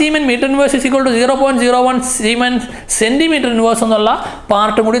 1 siemen metre inverse is equal to 0.01 seamen centimetre inverse എന്നുള്ള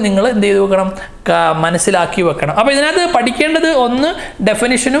പാർട്ടും കൂടി നിങ്ങൾ എന്ത് ചെയ്ത് വെക്കണം, മനസ്സിലാക്കി വെക്കണം. അപ്പോൾ ഇതിനകത്ത് പഠിക്കേണ്ടത് 1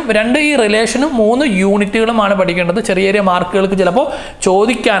 ഡെഫിനിഷനും, 2 ഈ റിലേഷനും, 3 യൂണിറ്റുകളുമാണ് പഠിക്കേണ്ടത്. ചെറിയ ചെറിയ മാർക്കുകൾക്ക് ചിലപ്പോൾ ചോദ്യം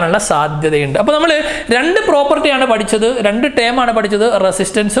ചോദിക്കാനുള്ള സാധ്യതയുണ്ട്. അപ്പോൾ നമ്മൾ രണ്ട് പ്രോപ്പർട്ടിയാണ് പഠിച്ചത്, രണ്ട് ടേമാണ് പഠിച്ചത്,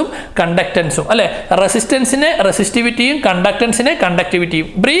 റെസിസ്റ്റൻസും കണ്ടക്റ്റൻസും അല്ലേ. റെസിസ്റ്റൻസിനെ റെസിസ്റ്റിവിറ്റിയും കണ്ടക്റ്റൻസിനെ കണ്ടക്ടിവിറ്റിയും.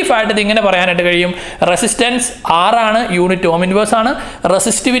 ബ്രീഫായിട്ട് ഇത് ഇങ്ങനെ പറയാനായിട്ട് കഴിയും. റെസിസ്റ്റൻസ് R ആണ്, യൂണിറ്റ് ഓം ഇൻവേഴ്സ് ആണ്.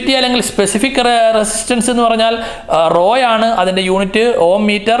 റെസിസ്റ്റിവിറ്റി അല്ലെങ്കിൽ സ്പെസിഫിക് റെസിസ്റ്റൻസ് എന്ന് പറഞ്ഞാൽ റോ ആണ്, അതിൻ്റെ unit ohm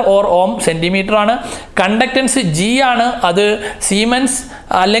metre or Om centimetre ആണ്. കണ്ടക്റ്റൻസ് G ആണ്, അത് സീമെൻസ്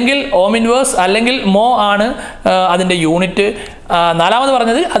അല്ലെങ്കിൽ ഓം ഇൻവേഴ്സ് അല്ലെങ്കിൽ മോ ആണ് അതിൻ്റെ യൂണിറ്റ്. നാലാമത്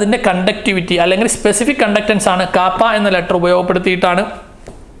പറഞ്ഞത് അതിൻ്റെ കണ്ടക്ടിവിറ്റി അല്ലെങ്കിൽ സ്പെസിഫിക് കണ്ടക്റ്റൻസ് ആണ്. കാപ്പ എന്ന ലെറ്റർ ഉപയോഗപ്പെടുത്തിയിട്ടാണ്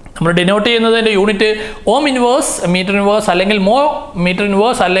നമ്മൾ ഡിനോട്ട് ചെയ്യുന്നതിൻ്റെ unit ohm inverse metre inverse അല്ലെങ്കിൽ മോ മീറ്റർ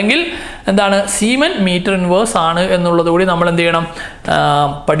ഇൻവേഴ്സ് അല്ലെങ്കിൽ എന്താണ് സീമൻ മീറ്റർ ഇൻവേഴ്സ് ആണ് എന്നുള്ളത് കൂടി നമ്മൾ എന്ത് ചെയ്യണം,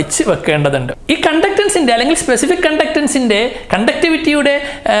 പഠിച്ച് വെക്കേണ്ടതുണ്ട്. ഈ കണ്ടക്റ്റൻസിൻ്റെ അല്ലെങ്കിൽ സ്പെസിഫിക് കണ്ടക്റ്റൻസിൻ്റെ കണ്ടക്ടിവിറ്റിയുടെ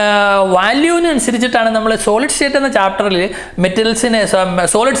വാല്യൂവിനനുസരിച്ചിട്ടാണ് നമ്മൾ സോളിഡ് സ്റ്റേറ്റ് എന്ന ചാപ്റ്ററിൽ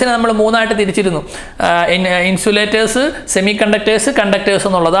സോളിഡ്സിനെ നമ്മൾ മൂന്നായിട്ട് തിരിച്ചിരുന്നു. ഇൻസുലേറ്റേഴ്സ്, സെമി കണ്ടക്ടേഴ്സ്, കണ്ടക്ടേഴ്സ്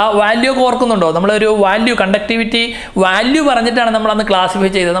എന്നുള്ളത്. ആ വാല്യൂ ഒക്കെ ഓർക്കുന്നുണ്ടോ? നമ്മളൊരു വാല്യൂ കണ്ടക്ടിവിറ്റി വാല്യൂ പറഞ്ഞിട്ടാണ് നമ്മൾ അന്ന്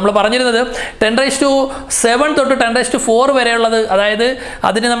ക്ലാസിഫൈ ചെയ്തത്. നമ്മൾ പറഞ്ഞിരുന്നത് 10⁻⁷ തൊട്ട് 10⁻⁴ വരെയുള്ളത്, അതായത്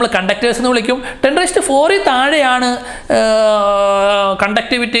അതിനെ നമ്മൾ കണ്ടക്ടേഴ്സ് എന്ന് വിളിക്കും. 10⁻⁴ താഴെയാണ്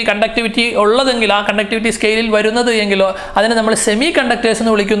കണ്ടക്ടിവിറ്റി ഉള്ളതെങ്കിൽ, ആ കണ്ടക്ടിവിറ്റി സ്കെയിലിൽ വരുന്നത് എങ്കിലോ അതിനെ നമ്മൾ സെമി കണ്ടക്ടേഴ്സ്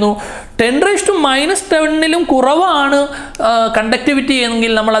എന്ന് വിളിക്കുന്നു. 10⁻⁻ കുറവാണ് കണ്ടക്ടിവിറ്റി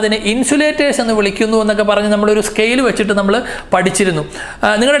എങ്കിൽ നമ്മൾ അതിനെ ഇൻസുലേറ്റേഴ്സ് എന്ന് വിളിക്കുന്നു എന്നൊക്കെ പറഞ്ഞ് നമ്മളൊരു സ്കെയിൽ വെച്ചിട്ട് നമ്മൾ പഠിച്ചിരുന്നു.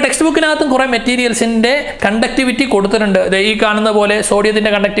 നിങ്ങളുടെ ടെക്സ്റ്റ് ബുക്കിനകത്തും കുറേ മെറ്റീരിയൽസിൻ്റെ കണ്ടക്ടിവിറ്റി കൊടുത്തിട്ടുണ്ട്. ഈ കാണുന്ന പോലെ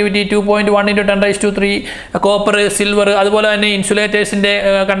സോഡിയത്തിൻ്റെ കണ്ടക്ടിവിറ്റി 2.1 × 10⁻⁵, കോപ്പർ, സിൽവർ, അതുപോലെ തന്നെ ഇൻസുലേറ്റേഴ്സിൻ്റെ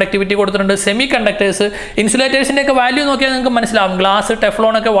കണ്ടക്ടിവിറ്റി കൊടുത്തിട്ടുണ്ട്. സെമി കണ്ടക്ടേഴ്സ്, ഇൻസുലേറ്റേഴ്സിൻ്റെ ഒക്കെ വാല്യൂ നോക്കിയാൽ നിങ്ങൾക്ക് മനസ്സിലാവും. ഗ്ലാസ്,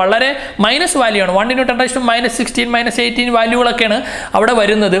 ടെഫ്ലോൺ ഒക്കെ വളരെ മൈനസ് വാല്യൂ ആണ്. 1 × 10⁻⁻16, -18 വാല്യൂകളൊക്കെയാണ് അവിടെ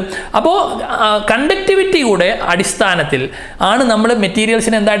വരുന്നത്. അപ്പോൾ കണ്ടക്ടിവിറ്റിയുടെ അടിസ്ഥാനത്തിൽ ആണ് നമ്മൾ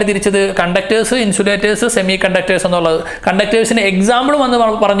മെറ്റീരിയൽസിനെ എന്തായിട്ട് തിരിച്ചത്, കണ്ടക്ടേഴ്സ്, ഇൻസുലേറ്റേഴ്സ്, സെമി കണ്ടക്ടേഴ്സ് എന്നുള്ളത്. കണ്ടക്ടേഴ്സിന് എക്സാമ്പിൾ വന്ന്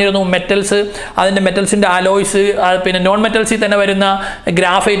പറഞ്ഞിരുന്നു മെറ്റൽസ്, അതിൻ്റെ മെറ്റൽസിൻ്റെ അലോയ്സ്, പിന്നെ നോൺ മെറ്റൽസിൽ തന്നെ വരുന്ന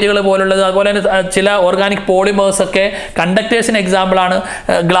ഗ്രാഫൈറ്റുകൾ പോലുള്ളത്, അതുപോലെ തന്നെ ചില ഓർഗാനിക് പോളിമേഴ്സ് ഒക്കെ കണ്ടക്ടേഴ്സിന് എക്സാമ്പിളാണ്.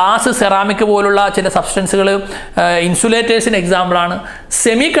 ഗ്ലാസ്, സെറാമിക് പോലുള്ള ചില സബ്സ്റ്റൻസുകൾ ഇൻസുലേറ്റേഴ്സിന് എക്സാമ്പിളാണ്.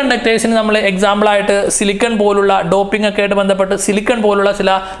 സെമി കണ്ടക്ടേഴ്സിന് നമ്മൾ എക്സാമ്പിളായിട്ട് സിലിക്കൺ പോലുള്ള ഡോപ്പിംഗ് ഒക്കെ ആയിട്ട് ബന്ധപ്പെട്ട് സിലിക്കൺ പോലുള്ള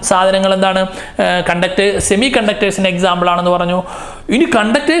ചില സാധനങ്ങൾ എന്താണ് സെമി കണ്ടക്ടേഴ്സിന് എക്സാമ്പിൾ ആണെന്ന് പറഞ്ഞു. ഇനി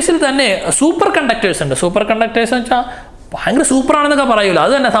കണ്ടക്ടേഴ്സിൽ തന്നെ സൂപ്പർ കണ്ടക്ടേഴ്സ് ഉണ്ട്. സൂപ്പർ കണ്ടക്ടേഴ്സ് എന്ന് വെച്ചാൽ ഭയങ്കര സൂപ്പറാണെന്നൊക്കെ പറയൂല,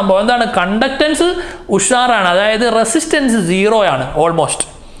 അത് തന്നെ സംഭവം. എന്താണ്, കണ്ടക്റ്റൻസ് ഉഷാറാണ്, അതായത് റെസിസ്റ്റൻസ് 0 ആണ് ഓൾമോസ്റ്റ്.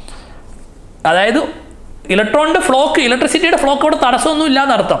 അതായത് ഇലക്ട്രോണിൻ്റെ ഫ്ലോക്ക്, ഇലക്ട്രിസിറ്റിയുടെ ഫ്ലോക്ക് അവിടെ തടസ്സമൊന്നും ഇല്ല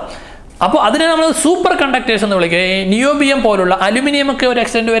എന്നർത്ഥം. അപ്പോൾ അതിനെ നമ്മൾ സൂപ്പർ കണ്ടക്ടേഴ്സ് എന്ന് വിളിക്കുക. നിയോബിയം പോലുള്ള അലുമിനിയം ഒക്കെ ഒരു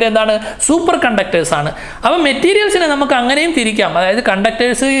എക്സ്റ്റെൻറ്റ് വരെ എന്താണ് സൂപ്പർ കണ്ടക്ടേഴ്സ് ആണ്. അപ്പോൾ മെറ്റീരിയൽസിനെ നമുക്ക് അങ്ങനെയും തിരിക്കാം. അതായത്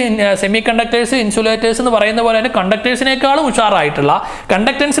കണ്ടക്ടേഴ്സ്, സെമി കണ്ടക്ടേഴ്സ്, ഇൻസുലേറ്റേഴ്സ് എന്ന് പറയുന്ന പോലെ തന്നെ കണ്ടക്ടേഴ്സിനേക്കാളും ഉഷാറായിട്ടുള്ള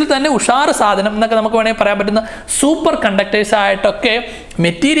കണ്ടക്ടൻസിൽ തന്നെ ഉഷാറ് സാധനം എന്നൊക്കെ നമുക്ക് വേണമെങ്കിൽ പറയാൻ പറ്റുന്ന സൂപ്പർ കണ്ടക്ടേഴ്സ് ആയിട്ടൊക്കെ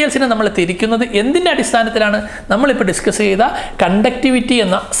മെറ്റീരിയൽസിനെ നമ്മൾ തിരിക്കുന്നത് എന്തിൻ്റെ അടിസ്ഥാനത്തിലാണ്? നമ്മളിപ്പോൾ ഡിസ്കസ് ചെയ്ത കണ്ടക്ടിവിറ്റി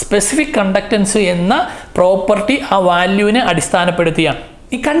എന്ന സ്പെസിഫിക് കണ്ടക്ടൻസ് എന്ന പ്രോപ്പർട്ടി, ആ വാല്യൂവിനെ അടിസ്ഥാനപ്പെടുത്തിയാണ്.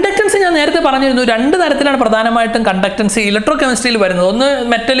 ഈ കണ്ടക്ടൻസ് ഞാൻ നേരത്തെ പറഞ്ഞിരുന്നു, രണ്ട് തരത്തിലാണ് പ്രധാനമായിട്ടും കണ്ടക്ടൻസ് ഇലക്ട്രോ കെമിസ്ട്രിയിൽ വരുന്നത്. ഒന്ന്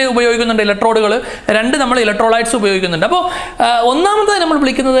മെറ്റൽ ഉപയോഗിക്കുന്നുണ്ട്, ഇലക്ട്രോഡുകൾ. രണ്ട് നമ്മൾ ഇലക്ട്രോലൈറ്റ്സ് ഉപയോഗിക്കുന്നുണ്ട്. അപ്പോൾ ഒന്നാമത് നമ്മൾ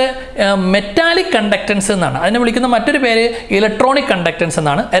വിളിക്കുന്നത് മെറ്റാലിക് കണ്ടക്ടൻസ് എന്നാണ്. അതിനെ വിളിക്കുന്ന മറ്റൊരു പേര് ഇലക്ട്രോണിക് കണ്ടക്ടൻസ്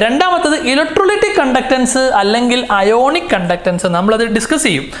എന്നാണ്. രണ്ടാമത്തത് ഇലക്ട്രോലൈറ്റിക് കണ്ടക്ടൻസ് അല്ലെങ്കിൽ അയോണിക് കണ്ടക്ടൻസ്. നമ്മളത് ഡിസ്കസ്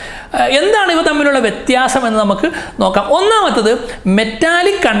ചെയ്യും. എന്താണ് ഇവ തമ്മിലുള്ള വ്യത്യാസം എന്ന് നമുക്ക് നോക്കാം. ഒന്നാമത്തത്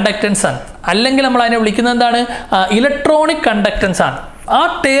മെറ്റാലിക് കണ്ടക്ടൻസ് ആണ്, അല്ലെങ്കിൽ നമ്മൾ അതിനെ വിളിക്കുന്നത് എന്താണ്, ഇലക്ട്രോണിക് കണ്ടക്ടൻസ് ആണ്. ആ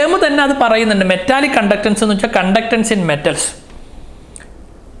ടേം തന്നെ അത് പറയുന്നുണ്ട്. മെറ്റാലിക് കണ്ടക്ടൻസ് എന്ന് വെച്ചാൽ കണ്ടക്ടൻസ് ഇൻ മെറ്റൽസ്.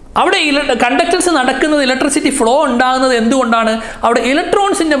 അവിടെ കണ്ടക്ടൻസ് നടക്കുന്നത്, ഇലക്ട്രിസിറ്റി ഫ്ലോ ഉണ്ടാകുന്നത് എന്തുകൊണ്ടാണ്? അവിടെ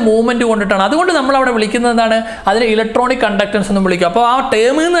ഇലക്ട്രോൺസിൻ്റെ മൂവ്മെൻറ്റ് കൊണ്ടിട്ടാണ്. അതുകൊണ്ട് നമ്മൾ അവിടെ വിളിക്കുന്നത് എന്താണ്, അതിനെ ഇലക്ട്രോണിക് കണ്ടക്ടൻസ് എന്ന് വിളിക്കും. അപ്പോൾ ആ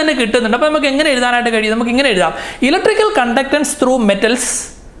ടേമിൽ നിന്ന് തന്നെ കിട്ടുന്നുണ്ട്. അപ്പോൾ നമുക്ക് എങ്ങനെ എഴുതാനായിട്ട് കഴിയും? നമുക്ക് ഇങ്ങനെ എഴുതാം: electrical conductance through metals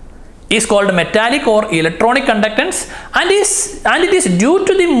is called metallic or electronic conductance and it is due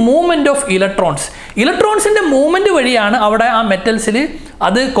to the movement of electrons. ഇലക്ട്രോൺസിൻ്റെ movement വഴിയാണ് അവിടെ ആ മെറ്റൽസിൽ,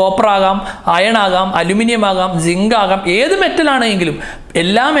 അത് കോപ്പർ ആകാം, അയൺ ആകാം, അലുമിനിയം ആകാം, സിങ്ക് ആകാം, ഏത് മെറ്റലാണെങ്കിലും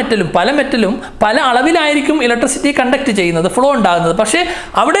എല്ലാ മെറ്റലും പല അളവിലായിരിക്കും ഇലക്ട്രിസിറ്റി കണ്ടക്ട് ചെയ്യുന്നത്, ഫ്ലോ ഉണ്ടാകുന്നത്. പക്ഷേ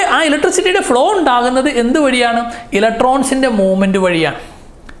അവിടെ ആ ഇലക്ട്രിസിറ്റിയുടെ ഫ്ലോ ഉണ്ടാകുന്നത് എന്ത് വഴിയാണ്? ഇലക്ട്രോൺസിൻ്റെ മൂവ്മെൻറ്റ് വഴിയാണ്.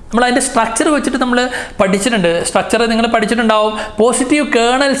 നമ്മൾ അതിൻ്റെ സ്ട്രക്ചർ വെച്ചിട്ട് നമ്മൾ പഠിച്ചിട്ടുണ്ട്. സ്ട്രക്ചർ നിങ്ങൾ പഠിച്ചിട്ടുണ്ടാവും. പോസിറ്റീവ്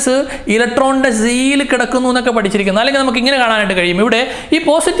കേണൽസ് ഇലക്ട്രോണിൻ്റെ സീൽ കിടക്കുന്നു എന്നൊക്കെ പഠിച്ചിരിക്കുന്നു. അല്ലെങ്കിൽ നമുക്ക് ഇങ്ങനെ കാണാനായിട്ട് കഴിയും. ഇവിടെ ഈ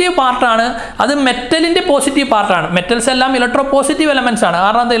പോസിറ്റീവ് പാർട്ടാണ്, അത് മെറ്റലിൻ്റെ പോസിറ്റീവ് പാർട്ടാണ്. മെറ്റൽസ് എല്ലാം ഇലക്ട്രോ പോസിറ്റീവ് എലമെൻറ്റ്സ് ആണ്.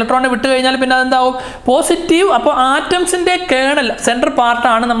 കാരണം അത് ഇലക്ട്രോണിനെ വിട്ട് കഴിഞ്ഞാൽ പിന്നെ അതെന്താവും, പോസിറ്റീവ്. അപ്പോൾ ആറ്റംസിൻ്റെ കേണൽ, സെൻട്രൽ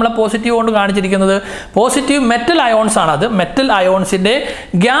പാർട്ടാണ് നമ്മളെ പോസിറ്റീവ് കൊണ്ട് കാണിച്ചിരിക്കുന്നത്. പോസിറ്റീവ് മെറ്റൽ അയോൺസ് ആണ്. അത് മെറ്റൽ അയോൺസിൻ്റെ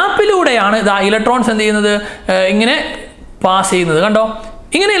ഗ്യാപ്പിലൂടെയാണ് ഇതാ ഇലക്ട്രോൺസ് എന്ത് ചെയ്യുന്നത്, ഇങ്ങനെ പാസ് ചെയ്യുന്നത്. കണ്ടോ,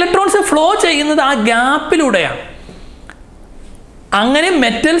 ഇങ്ങനെ ഇലക്ട്രോൺസ് ഫ്ലോ ചെയ്യുന്നത് ആ ഗ്യാപ്പിലൂടെയാണ്. അങ്ങനെ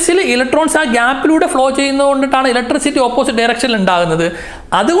മെറ്റൽസിൽ ഇലക്ട്രോൺസ് ആ ഗ്യാപ്പിലൂടെ ഫ്ലോ ചെയ്യുന്നതുകൊണ്ടിട്ടാണ് ഇലക്ട്രിസിറ്റി ഓപ്പോസിറ്റ് ഡയറക്ഷനിൽ ഉണ്ടാകുന്നത്.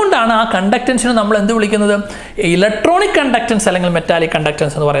 അതുകൊണ്ടാണ് ആ കണ്ടക്റ്റൻസിനെ നമ്മൾ എന്ത് വിളിക്കുന്നത്? ഇലക്ട്രോണിക് കണ്ടക്റ്റൻസ് അല്ലെങ്കിൽ മെറ്റാലിക്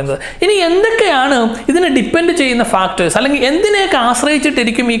കണ്ടക്റ്റൻസ് എന്ന് പറയുന്നത്. ഇനി എന്തൊക്കെയാണ് ഇതിനെ ഡിപ്പെൻഡ് ചെയ്യുന്ന ഫാക്ടേഴ്സ്, അല്ലെങ്കിൽ എന്തിനെയൊക്കെ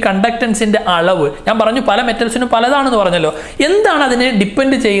ആശ്രയിച്ചിട്ടിരിക്കും ഈ കണ്ടക്റ്റൻസിൻ്റെ അളവ്? ഞാൻ പറഞ്ഞു പല മെറ്റൽസിനും പലതാണെന്ന് പറഞ്ഞല്ലോ. എന്താണ് അതിനെ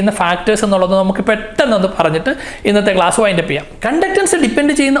ഡിപ്പെൻഡ് ചെയ്യുന്ന ഫാക്ടേഴ്സ് എന്നുള്ളത് നമുക്ക് പെട്ടെന്ന് പറഞ്ഞിട്ട് ഇന്നത്തെ ക്ലാസ് വൈൻഡപ്പ് ചെയ്യാം. കണ്ടക്റ്റൻസ്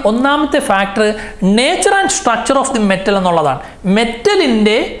ഡിപ്പെൻഡ് ചെയ്യുന്ന ഒന്നാമത്തെ factor nature and structure of the metal എന്നുള്ളതാണ്.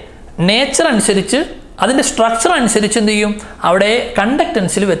 മെറ്റലിൻ്റെ നേച്ചർ അനുസരിച്ച്, അതിൻ്റെ സ്ട്രക്ചർ അനുസരിച്ച് എന്ത് ചെയ്യും? അവിടെ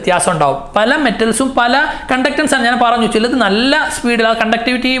കണ്ടക്റ്റൻസിൽ വ്യത്യാസം ഉണ്ടാവും. പല മെറ്റൽസും പല കണ്ടക്റ്റൻസാണ്. ഞാൻ പറഞ്ഞു, ചിലത് നല്ല സ്പീഡിൽ ആ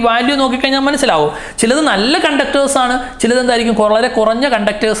കണ്ടക്ടിവിറ്റി വാല്യൂ നോക്കിക്കഴിഞ്ഞാൽ മനസ്സിലാവും. ചിലത് നല്ല കണ്ടക്ടേഴ്സാണ്, ചിലത് എന്തായിരിക്കും വളരെ കുറഞ്ഞ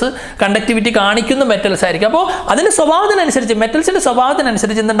കണ്ടക്ടിവിറ്റി കാണിക്കുന്ന മെറ്റൽസ് ആയിരിക്കും. അപ്പോൾ അതിൻ്റെ സ്വഭാവത്തിനനുസരിച്ച്, മെറ്റൽസിൻ്റെ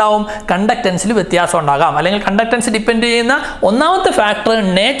സ്വഭാവത്തിനനുസരിച്ച് എന്തുണ്ടാവും? കണ്ടക്റ്റൻസിൽ വ്യത്യാസം ഉണ്ടാകാം. അല്ലെങ്കിൽ കണ്ടക്റ്റൻസ് ഡിപ്പെൻഡ് ചെയ്യുന്ന ഒന്നാമത്തെ factor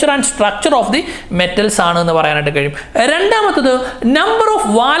nature and structure of the metals ആണ് എന്ന് പറയാനായിട്ട് കഴിയും. രണ്ടാമത്തത് number of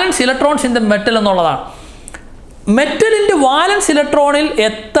വാലൻസ് electrons in the metal എന്നുള്ളതാണ്. മെറ്റലിൻ്റെ വാലൻസ്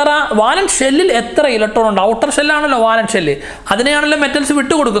ഷെല്ലിൽ എത്ര ഇലക്ട്രോൺ ഉണ്ട്? Outer ഷെല്ലാണല്ലോ വാലൻസ് shell, അതിനെയാണല്ലോ metals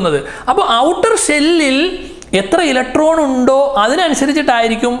വിട്ടുകൊടുക്കുന്നത്. അപ്പോൾ ഔട്ടർ ഷെല്ലിൽ എത്ര ഇലക്ട്രോൺ ഉണ്ടോ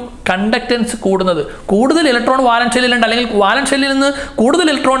അതിനനുസരിച്ചിട്ടായിരിക്കും കണ്ടക്റ്റൻസ് കൂടുന്നത്. കൂടുതൽ ഇലക്ട്രോൺ വാലൻസ് ഷെല്ലിലുണ്ട്, അല്ലെങ്കിൽ വാലൻസ് ഷെല്ലിൽ നിന്ന് കൂടുതൽ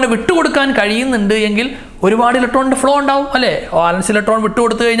ഇലക്ട്രോണിനെ വിട്ടുകൊടുക്കാൻ കഴിയുന്നുണ്ട് എങ്കിൽ ഒരുപാട് ഇലക്ട്രോണിൻ്റെ ഫ്ലോ ഉണ്ടാവും, അല്ലേ? വാലൻസ് ഇലക്ട്രോൺ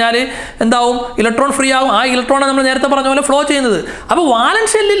വിട്ടുകൊടുത്തു കഴിഞ്ഞാൽ എന്താവും? ഇലക്ട്രോൺ ഫ്രീ ആകും. ആ ഇലക്ട്രോൺ നമ്മൾ നേരത്തെ പറഞ്ഞ പോലെ ഫ്ലോ ചെയ്യുന്നത്. അപ്പോൾ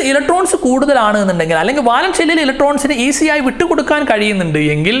വാലൻസ് ഷെല്ലിൽ ഇലക്ട്രോൺസ് കൂടുതലാണ് എന്നുണ്ടെങ്കിൽ, അല്ലെങ്കിൽ വാലൻസ് ഷെല്ലിൽ ഇലക്ട്രോൺസിന് ഈസിയായി വിട്ടുകൊടുക്കാൻ കഴിയുന്നുണ്ട്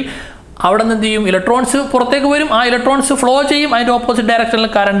എങ്കിൽ അവിടെ നിന്ന് എന്ത് ചെയ്യും? ഇലക്ട്രോൺസ് പുറത്തേക്ക് വരും, ആ ഇലക്ട്രോൺസ് ഫ്ലോ ചെയ്യും, അതിൻ്റെ ഓപ്പോസിറ്റ് ഡയറക്ഷനിൽ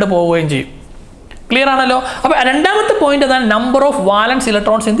കറണ്ട് പോവുകയും ചെയ്യും. ക്ലിയർ ആണല്ലോ? അപ്പോൾ രണ്ടാമത്തെ പോയിന്റ് അതാണ്, number of വാലൻസ്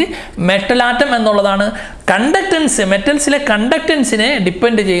electrons in the metal atom എന്നുള്ളതാണ് കണ്ടക്റ്റൻസ്, മെറ്റൽസിലെ കണ്ടക്റ്റൻസിനെ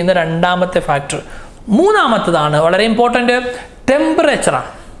ഡിപ്പെൻഡ് ചെയ്യുന്ന രണ്ടാമത്തെ ഫാക്ടർ. മൂന്നാമത്തതാണ് വളരെ ഇമ്പോർട്ടൻ്റ്,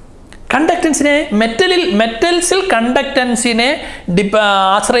 ടെമ്പറേച്ചറാണ്. കണ്ടക്റ്റൻസിനെ മെറ്റൽസിൽ കണ്ടക്റ്റൻസിനെ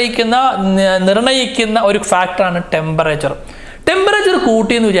നിർണ്ണയിക്കുന്ന ഒരു ഫാക്ടറാണ് ടെമ്പറേച്ചർ. ടെമ്പറേച്ചർ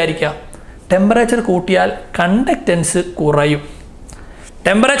കൂട്ടിയെന്ന് വിചാരിക്കുക. ടെമ്പറേച്ചർ കൂട്ടിയാൽ കണ്ടക്റ്റൻസ് കുറയും.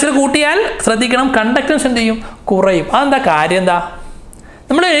 ടെമ്പറേച്ചർ കൂട്ടിയാൽ ശ്രദ്ധിക്കണം, കണ്ടക്റ്റൻസ് എന്ത് ചെയ്യും? കുറയും. അതെന്താ കാര്യം? എന്താ?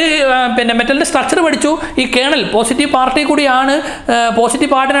 നമ്മൾ മെറ്റലിൻ്റെ സ്ട്രക്ചർ പഠിച്ചു. ഈ കേണൽ പോസിറ്റീവ് പാർട്ടി കൂടിയാണ്,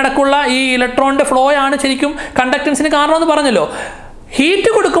 പോസിറ്റീവ് പാർട്ടിനടക്കുള്ള ഈ ഇലക്ട്രോണിൻ്റെ ഫ്ലോ ആണ് ശരിക്കും കണ്ടക്റ്റൻസിന് കാരണമെന്ന് പറഞ്ഞല്ലോ. ഹീറ്റ്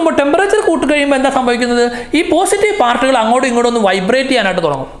കൊടുക്കുമ്പോൾ ടെമ്പറേച്ചർ കൂട്ടി കഴിയുമ്പോൾ എന്താ സംഭവിക്കുന്നത്? ഈ പോസിറ്റീവ് പാർട്ടികൾ അങ്ങോട്ടും ഇങ്ങോട്ടും ഒന്ന് വൈബ്രേറ്റ് ചെയ്യാനായിട്ട്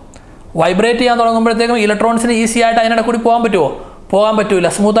തുടങ്ങും. വൈബ്രേറ്റ് ചെയ്യാൻ തുടങ്ങുമ്പോഴത്തേക്കും ഇലക്ട്രോൺസിന് ഈസി ആയിട്ട് അതിനിടെ കൂടി പോകാൻ പറ്റുമോ? പോകാൻ പറ്റില്ല,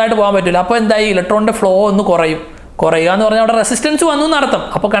 സ്മൂത്തായിട്ട് പോകാൻ പറ്റില്ല. അപ്പോൾ എന്തായി? ഇലക്ട്രോണിൻ്റെ ഫ്ലോ ഒന്ന് കുറയുക എന്ന് പറഞ്ഞാൽ അവിടെ റെസിസ്റ്റൻസ് വന്നു എന്നർത്ഥം.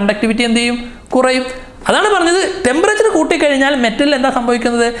 അപ്പോൾ കണ്ടക്ടിവിറ്റി എന്ത് ചെയ്യും? കുറയും. അതാണ് പറഞ്ഞത്, ടെമ്പറേച്ചർ കൂട്ടിക്കഴിഞ്ഞാൽ മെറ്റലിൽ എന്താ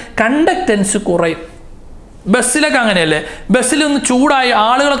സംഭവിക്കുന്നത്? കണ്ടക്റ്റൻസ് കുറയും. ബസ്സിലൊക്കെ അങ്ങനെയല്ലേ? ബസ്സിൽ ഒന്ന് ചൂടായി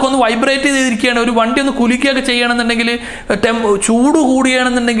ആളുകളൊക്കെ ഒന്ന് വൈബ്രേറ്റ് ചെയ്തിരിക്കുകയാണ്, ഒരു വണ്ടി ഒന്ന് കുലുക്കുകയൊക്കെ ചെയ്യണമെന്നുണ്ടെങ്കിൽ, ചൂട്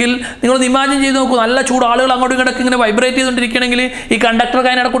കൂടുകയാണെന്നുണ്ടെങ്കിൽ നിങ്ങളൊന്ന് ഇമാജിൻ ചെയ്ത് നോക്കൂ. നല്ല ചൂട്, ആളുകൾ അങ്ങോട്ടും ഇങ്ങോട്ടൊക്കെ ഇങ്ങനെ വൈബ്രേറ്റ് ചെയ്തുകൊണ്ടിരിക്കുകയാണെങ്കിൽ ഈ കണ്ടക്ടർക്ക്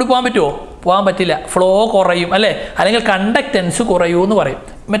അതിനിടെ കൂടി പോകാൻ പറ്റുമോ? പോകാൻ പറ്റില്ല. ഫ്ലോ കുറയും, അല്ലേ? അല്ലെങ്കിൽ കണ്ടക്റ്റൻസ് കുറയൂ എന്ന് പറയും.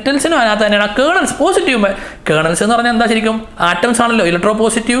 മെറ്റൽസിനും അതിനകത്ത് തന്നെയാണ്. കേണൽസ്, പോസിറ്റീവ് കേണൽസ് എന്ന് പറഞ്ഞാൽ എന്താ? ശരിക്കും ആറ്റംസ് ആണല്ലോ, ഇലക്ട്രോ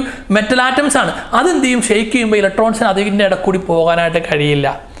പോസിറ്റീവ് മെറ്റൽ ആറ്റംസ് ആണ്. അതെന്ത് ചെയ്യും? ഷെയ്ക്ക് ചെയ്യുമ്പോൾ ഇലക്ട്രോൺസിന് അതിൻ്റെ ഇടയിൽ കൂടി പോകാനായിട്ട് കഴിയില്ല.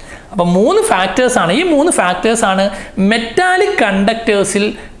 അപ്പം 3 ഫാക്ടേഴ്സാണ്. ഈ 3 ഫാക്ടേഴ്സാണ് മെറ്റാലിക് കണ്ടക്ടേഴ്സിൽ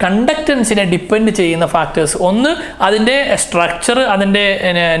കണ്ടക്റ്റൻസിനെ ഡിപ്പെൻഡ് ചെയ്യുന്ന ഫാക്ടേഴ്സ്. ഒന്ന് അതിൻ്റെ സ്ട്രക്ചർ, അതിൻ്റെ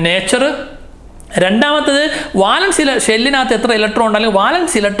നേച്ചർ. രണ്ടാമത്തത് വാലൻസ് ഷെല്ലിനകത്ത് എത്ര ഇലക്ട്രോൺ ഉണ്ട്, അല്ലെങ്കിൽ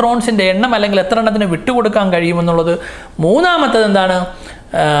വാലൻസ് ഇലക്ട്രോൺസിൻ്റെ എണ്ണം, അല്ലെങ്കിൽ എത്ര എണ്ണത്തിന് വിട്ടുകൊടുക്കാൻ കഴിയുമെന്നുള്ളത്. മൂന്നാമത്തത് എന്താണ്?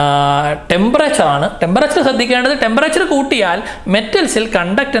 ടെമ്പറേച്ചറാണ്. ടെമ്പറേച്ചർ ശ്രദ്ധിക്കേണ്ടത്, ടെമ്പറേച്ചർ കൂട്ടിയാൽ മെറ്റൽസിൽ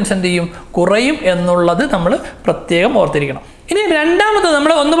കണ്ടക്റ്റൻസ് എന്ത് ചെയ്യും? കുറയും എന്നുള്ളത് നമ്മൾ പ്രത്യേകം ഓർത്തിരിക്കണം. ഇനി രണ്ടാമത്തത്,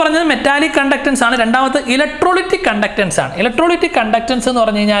 നമ്മൾ ഒന്ന് പറഞ്ഞത് മെറ്റാലിക് കണ്ടക്റ്റൻസ് ആണ്. രണ്ടാമത് ഇലക്ട്രോളിറ്റിക് കണ്ടക്റ്റൻസ് ആണ്. ഇലക്ട്രോളിറ്റിക് കണ്ടക്റ്റൻസ് എന്ന്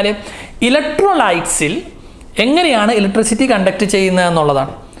പറഞ്ഞു കഴിഞ്ഞാൽ ഇലക്ട്രോലൈറ്റ്സിൽ എങ്ങനെയാണ് ഇലക്ട്രിസിറ്റി കണ്ടക്ട് ചെയ്യുന്നത്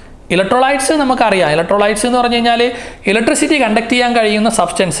എന്നുള്ളതാണ്. ഇലക്ട്രോലൈറ്റ്സ് നമുക്കറിയാം. ഇലക്ട്രോലൈറ്റ്സ് എന്ന് പറഞ്ഞു കഴിഞ്ഞാൽ ഇലക്ട്രിസിറ്റി കണ്ടക്ട് ചെയ്യാൻ കഴിയുന്ന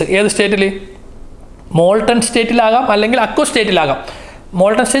സബ്സ്റ്റൻസ് ഏത് സ്റ്റേറ്റിൽ? മോൾട്ടൺ സ്റ്റേറ്റിലാകാം, അല്ലെങ്കിൽ അക്വ സ്റ്റേറ്റിലാകാം.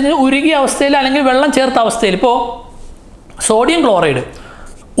 മോൾട്ടൺ സ്റ്റേറ്റിൽ ഉരുകിയ അവസ്ഥയിൽ, അല്ലെങ്കിൽ വെള്ളം ചേർത്ത അവസ്ഥയിൽ. ഇപ്പോൾ സോഡിയം ക്ലോറൈഡ്,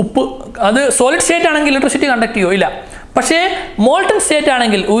 ഉപ്പ്, അത് സോളിഡ് സ്റ്റേറ്റ് ആണെങ്കിൽ ഇലക്ട്രിസിറ്റി കണ്ടക്ട് ചെയ്യുമോ? ഇല്ല. പക്ഷേ മോൾട്ടൺ സ്റ്റേറ്റ്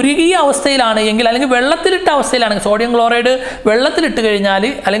ആണെങ്കിൽ, ഉരുകിയ അവസ്ഥയിലാണ് എങ്കിൽ, അല്ലെങ്കിൽ വെള്ളത്തിലിട്ട അവസ്ഥയിലാണെങ്കിൽ, സോഡിയം ക്ലോറൈഡ് വെള്ളത്തിലിട്ട് കഴിഞ്ഞാൽ,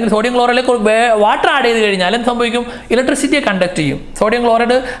 അല്ലെങ്കിൽ സോഡിയം ക്ലോറൈഡിലേക്ക് വാട്ടർ ആഡ് ചെയ്ത് കഴിഞ്ഞാൽ എന്ത് സംഭവിക്കും? ഇലക്ട്രിസിറ്റിയെ കണ്ടക്ട് ചെയ്യും. Sodium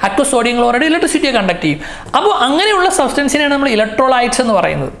chloride, aqua sodium chloride ഇലക്ട്രിസിറ്റിയെ conduct ചെയ്യും. അപ്പോൾ അങ്ങനെയുള്ള സബ്സ്റ്റൻസിനെയാണ് നമ്മൾ ഇലക്ട്രോലൈറ്റ്സ് എന്ന്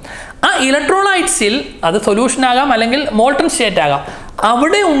പറയുന്നത്. ആ ഇലക്ട്രോലൈറ്റ്സിൽ അത് സൊല്യൂഷൻ ആകാം, അല്ലെങ്കിൽ മോൾട്ടൺ സ്റ്റേറ്റ് ആകാം.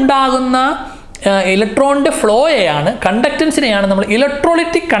 അവിടെ ഉണ്ടാകുന്ന ഇലക്ട്രോണിൻ്റെ ഫ്ലോയെയാണ്, കണ്ടക്റ്റൻസിനെയാണ് നമ്മൾ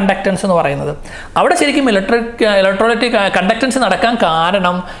ഇലക്ട്രോളിറ്റിക് കണ്ടക്റ്റൻസ് എന്ന് പറയുന്നത്. അവിടെ ശരിക്കും ഇലക്ട്രോളിറ്റിക് കണ്ടക്റ്റൻസ് നടക്കാൻ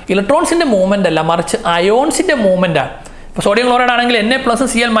കാരണം ഇലക്ട്രോൺസിൻ്റെ മൂവ്മെൻ്റ് അല്ല, മറിച്ച് അയോൺസിൻ്റെ മൂവ്മെൻ്റാണ്. ഇപ്പോൾ സോഡിയം ക്ലോറൈഡ് ആണെങ്കിൽ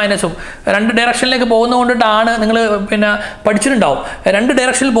Na+Cl- രണ്ട് ഡയറക്ഷനിലേക്ക് പോകുന്നതുകൊണ്ടിട്ടാണ് നിങ്ങൾ പിന്നെ പഠിച്ചിട്ടുണ്ടാവും. രണ്ട്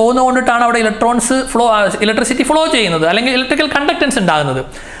ഡയറക്ഷനിൽ പോകുന്നതുകൊണ്ടിട്ടാണ് അവിടെ ഇലക്ട്രിസിറ്റി ഫ്ലോ ചെയ്യുന്നത്, അല്ലെങ്കിൽ ഇലക്ട്രിക്കൽ കണ്ടക്ടൻസ് ഉണ്ടാകുന്നത്.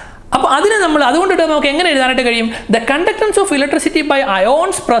 അപ്പോൾ അതിനെ അതുകൊണ്ടിട്ട് നമുക്ക് എങ്ങനെ എഴുതാനായിട്ട് കഴിയും? The conductance of electricity by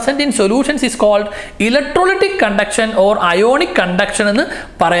ions present in solutions is called electrolytic conduction or ionic conduction എന്ന്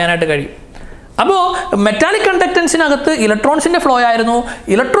പറയാനായിട്ട് കഴിയും. അപ്പോൾ മെറ്റാലിക് കണ്ടക്ടൻസിനകത്ത് ഇലക്ട്രോൺസിൻ്റെ ഫ്ലോ ആയിരുന്നു,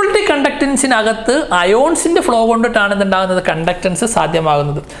 ഇലക്ട്രോലൈറ്റിക് കണ്ടക്ടൻസിനകത്ത് അയോൺസിൻ്റെ ഫ്ലോ കൊണ്ടിട്ടാണ് എന്തുണ്ടാകുന്നത്? കണ്ടക്ടൻസ്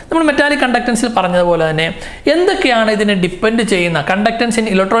സാധ്യമാകുന്നത്. നമ്മൾ മെറ്റാലിക് കണ്ടക്ടൻസിൽ പറഞ്ഞതുപോലെ തന്നെ എന്തൊക്കെയാണ് ഇതിനെ ഡിപ്പെൻഡ് ചെയ്യുന്ന കണ്ടക്ടൻസ് ഇൻ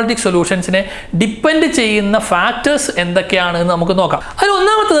ഇലക്ട്രോലൈറ്റിക് സൊല്യൂഷൻസിനെ ഡിപ്പെൻഡ് ചെയ്യുന്ന ഫാക്ടേഴ്സ് എന്തൊക്കെയാണെന്ന് നമുക്ക് നോക്കാം. അതിൽ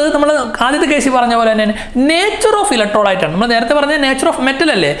ഒന്നാമത്തത് നമ്മൾ ആദ്യത്തെ കേസിൽ പറഞ്ഞ പോലെ തന്നെ നേച്ചർ ഓഫ് ഇലക്ട്രോലൈറ്റ് ആണ്. നമ്മൾ നേരത്തെ പറഞ്ഞ നേച്ചർ ഓഫ്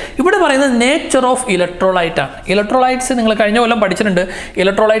മെറ്റൽ അല്ലേ, ഇവിടെ പറയുന്നത് നേച്ചർ ഓഫ് ഇലക്ട്രോലൈറ്റ് ആണ്. ഇലക്ട്രോലൈറ്റ്സ് നിങ്ങൾ കഴിഞ്ഞ കൊല്ലം പഠിച്ചിട്ടുണ്ട്.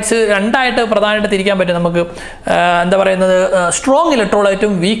 ഇലക്ട്രോലൈറ്റ്സ് രണ്ടായിട്ട് പ്രധാനമായിട്ട് തിരിക്കാൻ പറ്റും നമുക്ക്. എന്താ പറയുന്നത്? Strong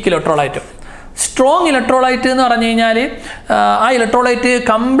ഇലക്ട്രോലൈറ്റും week ഇലക്ട്രോലൈറ്റും. സ്ട്രോങ് ഇലക്ട്രോലൈറ്റ് എന്ന് പറഞ്ഞു കഴിഞ്ഞാൽ ആ ഇലക്ട്രോലൈറ്റ്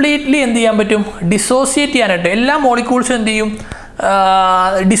കംപ്ലീറ്റ്ലി എന്ത് ചെയ്യാൻ പറ്റും? ഡിസോസിയേറ്റ് ചെയ്യാനായിട്ട് എല്ലാ മോളിക്യൂൾസും എന്ത് ചെയ്യും?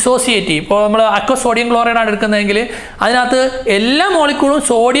 ഡിസോസിയേറ്റ് ചെയ്യും. ഇപ്പോൾ നമ്മൾ സോഡിയം ക്ലോറൈഡ് ആണ് എടുക്കുന്നതെങ്കിൽ അതിനകത്ത് എല്ലാ മോളിക്യൂളും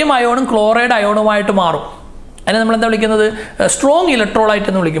സോഡിയം അയോണും ക്ലോറൈഡ് അയോണുമായിട്ട് മാറും. അതിനെ നമ്മൾ എന്താ വിളിക്കുന്നത്? സ്ട്രോങ് ഇലക്ട്രോലൈറ്റ്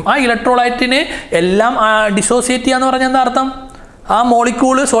എന്ന് വിളിക്കും. ആ ഇലക്ട്രോലൈറ്റിന് എല്ലാം ഡിസോസിയേറ്റ് ചെയ്യുക എന്ന് പറഞ്ഞാൽ എന്താ അർത്ഥം? ആ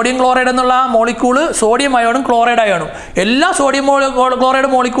മോളിക്യൂള് സോഡിയം ക്ലോറൈഡ് എന്നുള്ള ആ മോളിക്യൂള് സോഡിയം അയോണും ക്ലോറൈഡ് അയോണും എല്ലാ സോഡിയം ക്ലോറൈഡ്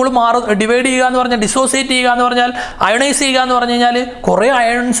മോളിക്യൂളും ഡിവൈഡ് ചെയ്യുക എന്ന് പറഞ്ഞാൽ, ഡിസോസിയേറ്റ് ചെയ്യുക എന്ന് പറഞ്ഞാൽ, അയണൈസ് ചെയ്യുക എന്ന് പറഞ്ഞു കഴിഞ്ഞാൽ കുറേ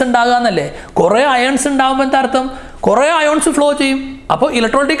അയൺസ് ഉണ്ടാകുക എന്നല്ലേ. കുറേ അയൺസ് ഉണ്ടാകുമ്പോൾ എന്താ അർത്ഥം? കുറേ അയോൺസ് ഫ്ലോ ചെയ്യും. അപ്പോൾ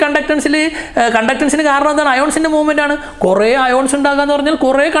ഇലക്ട്രോലൈറ്റിക് കണ്ടക്ടൻസിന് കാരണം എന്താണ്? അയോൺസിൻ്റെ മൂവ്മെൻ്റ് ആണ്. കുറേ അയോൺസ് ഉണ്ടാകുക എന്ന് പറഞ്ഞാൽ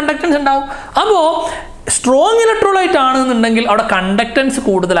കുറേ കണ്ടക്ടൻസ് ഉണ്ടാവും. അപ്പോൾ സ്ട്രോങ് ഇലക്ട്രോലൈറ്റ് ആണെന്നുണ്ടെങ്കിൽ അവിടെ കണ്ടക്ടൻസ്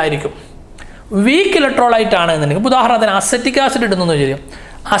കൂടുതലായിരിക്കും. വീക്ക് ഇലക്ട്രോലൈറ്റ് ആണ് എന്നുണ്ടെങ്കിൽ, ഉദാഹരണത്തിന് അസറ്റിക് ആസിഡ് ഇടുന്നു ശരി,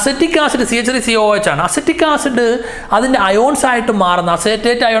 അസറ്റിക് ആസിഡ് CH3COH ആണ്. അസറ്റിക് ആസിഡ് അതിൻ്റെ അയോൺസ് ആയിട്ട് മാറുന്ന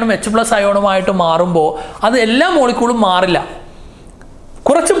അസറ്റേറ്റ് അയോണും H+ അയോണുമായിട്ട് മാറുമ്പോൾ അത് എല്ലാ മോളിക്യൂളും മാറില്ല.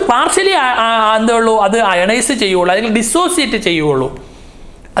 കുറച്ച് പാർഷ്യലി എന്തേ ഉള്ളൂ, അത് അയണൈസ് ചെയ്യുള്ളൂ, അല്ലെങ്കിൽ ഡിസോസിയേറ്റ് ചെയ്യുള്ളൂ.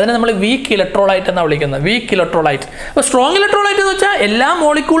 അതിനെ നമ്മൾ വീക്ക് ഇലക്ട്രോലൈറ്റ് എന്നാണ് വിളിക്കുന്നത്. Week electrolyte. അപ്പോൾ സ്ട്രോങ് ഇലക്ട്രോലൈറ്റ് എന്ന് വെച്ചാൽ എല്ലാ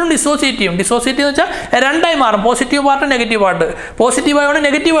മോളിക്യൂളും ഡിസോസിയേറ്റ് ചെയ്യും. ഡിസോസിയേറ്റ് എന്ന് വെച്ചാൽ രണ്ടായി മാറും, positive part negative part. Positive ion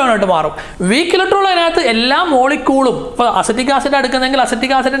negative അയോണായിട്ട് മാറും. വീക്ക് ഇലക്ട്രോലൈറ്റിനകത്ത് എല്ലാ മോളിക്യൂളും, ഇപ്പോൾ അസറ്റിക് ആസിഡ് എടുക്കുന്നെങ്കിൽ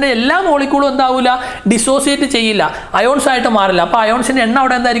അസറ്റിക് ആസിഡിൻ്റെ എല്ലാ മോളിക്യൂളും എന്താവില്ല? ഡിസോസിയേറ്റ് ചെയ്യില്ല, അയോൺസ് ആയിട്ട് മാറില്ല. അപ്പോൾ അയോൺസിൻ്റെ എണ്ണം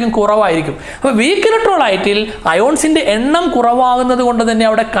അവിടെ എന്തായിരിക്കും? കുറവായിരിക്കും. അപ്പോൾ വീക്ക് ഇലക്ട്രോലൈറ്റിൽ അയോൺസിൻ്റെ എണ്ണം കുറവാകുന്നത് കൊണ്ട് തന്നെ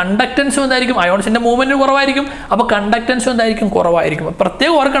അവിടെ കണ്ടക്ടൻസും എന്തായിരിക്കും? അയോൺസിൻ്റെ മൂവ്മെൻറ്റ് കുറവായിരിക്കും. അപ്പോൾ കണ്ടക്ടൻസും എന്തായിരിക്കും? കുറവായിരിക്കും.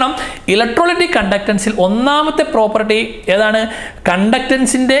 പ്രത്യേകം ഓർക്കണം, ഇലക്ട്രോലൈറ്റിക് കണ്ടക്ടൻസിൽ ഒന്നാമത്തെ പ്രോപ്പർട്ടി ഏതാണ്?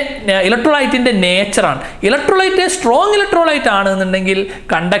 കണ്ടക്ടൻസിൻ്റെ ഇലക്ട്രോലൈറ്റിൻ്റെ നേച്ചറാണ്. ഇലക്ട്രോലൈറ്റ് സ്ട്രോങ് ഇലക്ട്രോലൈറ്റ് ആണെന്നുണ്ടെങ്കിൽ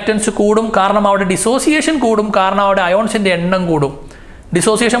കണ്ടക്ടൻസ് കൂടും, കാരണം അവിടെ ഡിസോസിയേഷൻ കൂടും, കാരണം അവിടെ അയോൺസിൻ്റെ എണ്ണം കൂടും.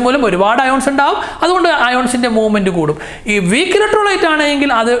 ഡിസോസിയേഷൻ മൂലം ഒരുപാട് അയോൺസ് ഉണ്ടാവും, അതുകൊണ്ട് അയോൺസിൻ്റെ മൂവ്മെൻറ്റ് കൂടും. ഈ വീക്ക് ഇലക്ട്രോലൈറ്റ് ആണെങ്കിൽ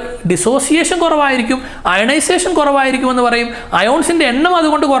അത് ഡിസോസിയേഷൻ കുറവായിരിക്കും, അയണൈസേഷൻ കുറവായിരിക്കും എന്ന് പറയും. അയോൺസിൻ്റെ എണ്ണം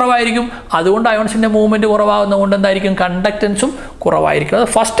അതുകൊണ്ട് കുറവായിരിക്കും, അതുകൊണ്ട് അയോൺസിൻ്റെ മൂവ്മെൻറ്റ് കുറവാകുന്നതുകൊണ്ട് എന്തായിരിക്കും? കണ്ടക്ടൻസും കുറവായിരിക്കും. അത്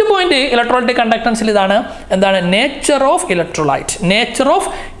ഫസ്റ്റ് പോയിന്റ് ഇലക്ട്രോലൈറ്റിക് കണ്ടക്ടൻസിൽ ഇതാണ്. എന്താണ്? Nature of electrolyte. Nature of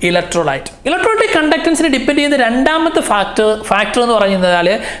electrolyte. Electrolytic കണ്ടക്ടൻസിനെ depend ചെയ്യുന്ന രണ്ടാമത്തെ ഫാക്ടർ എന്ന് പറയുന്നതാൽ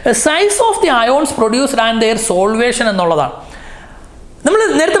size of the ions produced and their solvation എന്നുള്ളതാണ്. നമ്മൾ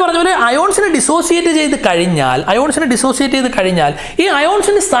നേരത്തെ പറഞ്ഞ പോലെ അയോൺസിനെ ഡിസോസിയേറ്റ് ചെയ്ത് കഴിഞ്ഞാൽ ഈ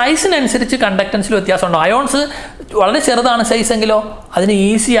അയോൺസിൻ്റെ സൈസിനനുസരിച്ച് കണ്ടക്ടൻസിൽ വ്യത്യാസം ഉണ്ടാവും. അയോൺസ് വളരെ ചെറുതാണ് സൈസ് എങ്കിലോ അതിന്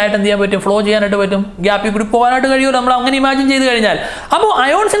ഈസി ആയിട്ട് എന്ത് ചെയ്യാൻ പറ്റും? ഫ്ലോ ചെയ്യാനായിട്ട് പറ്റും, ഗ്യാപ്പിൽ കൂടി പോകാനായിട്ട് കഴിയുമല്ലോ നമ്മൾ അങ്ങനെ ഇമാജിൻ ചെയ്ത് കഴിഞ്ഞാൽ. അപ്പോൾ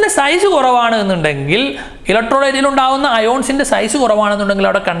അയോൺസിൻ്റെ സൈസ് കുറവാണ് എന്നുണ്ടെങ്കിൽ, ഇലക്ട്രോലൈറ്റിൽ ഉണ്ടാകുന്ന അയോൺസിൻ്റെ സൈസ് കുറവാണെന്നുണ്ടെങ്കിൽ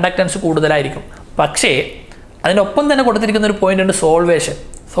അവിടെ കണ്ടക്ടൻസ് കൂടുതലായിരിക്കും. പക്ഷേ അതിനൊപ്പം തന്നെ കൊടുത്തിരിക്കുന്ന ഒരു പോയിന്റ് ഉണ്ട്, സോൾവേഷൻ.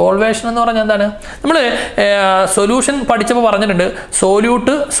 സോൾവേഷൻ എന്ന് പറഞ്ഞാൽ എന്താണ്? നമ്മൾ സൊല്യൂഷൻ പഠിച്ചപ്പോൾ പറഞ്ഞിട്ടുണ്ട്,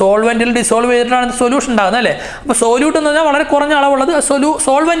 സോല്യൂട്ട് സോൾവെൻറ്റിൽ ഡിസോൾവ് ചെയ്തിട്ടാണ് സൊല്യൂഷൻ ഉണ്ടാകുന്നത് അല്ലേ. അപ്പോൾ സോല്യൂട്ട് എന്ന് പറഞ്ഞാൽ വളരെ കുറഞ്ഞ അളവുള്ളത്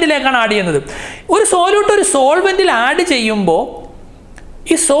സോൾവെൻറ്റിലേക്കാണ് ആഡ് ചെയ്യുന്നത്. ഒരു സോല്യൂട്ട് ഒരു സോൾവെൻറ്റിൽ ആഡ് ചെയ്യുമ്പോൾ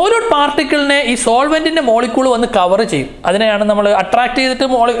ഈ സോല്യൂട്ട് പാർട്ടിക്കിളിനെ ഈ സോൾവെൻറ്റിൻ്റെ മോളിക്യൂൾ വന്ന് കവർ ചെയ്യും. അതിനെയാണ് നമ്മൾ അട്രാക്ട് ചെയ്തിട്ട്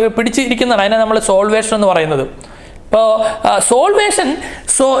പിടിച്ചിരിക്കുന്നതാണ്, അതിനെ നമ്മൾ സോൾവേഷൻ എന്ന് പറയുന്നത്. ഇപ്പോൾ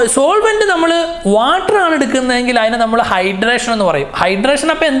സോൾവെൻറ്റ് നമ്മൾ വാട്ടറാണ് എടുക്കുന്നതെങ്കിൽ അതിനെ നമ്മൾ ഹൈഡ്രേഷൻ എന്ന് പറയും. ഹൈഡ്രേഷൻ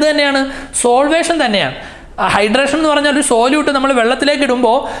അപ്പോൾ എന്ത് തന്നെയാണ്? സോൾവേഷൻ തന്നെയാണ്. ഹൈഡ്രേഷൻ എന്ന് പറഞ്ഞാൽ ഒരു സോല്യൂട്ട് നമ്മൾ വെള്ളത്തിലേക്ക്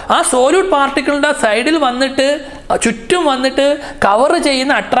ഇടുമ്പോൾ ആ സോല്യൂട്ട് പാർട്ടിക്കിളിൻ്റെ സൈഡിൽ വന്നിട്ട് ചുറ്റും വന്നിട്ട് കവർ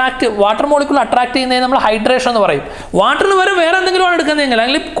ചെയ്യുന്ന വാട്ടർ മോളിക്യൂൾ അട്രാക്ട് ചെയ്യുന്നതിന് നമ്മൾ ഹൈഡ്രേഷൻ എന്ന് പറയും. വാട്ടറിന് വരെ വേറെ എന്തെങ്കിലും ആണ് എടുക്കുന്നതെങ്കിൽ,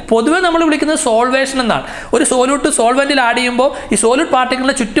 അല്ലെങ്കിൽ പൊതുവെ നമ്മൾ വിളിക്കുന്നത് സോൾവേഷൻ എന്നാണ്. ഒരു സോല്യൂട്ട് സോൾവെൻറ്റിൽ ആഡ് ചെയ്യുമ്പോൾ ഈ സോല്യൂട്ട്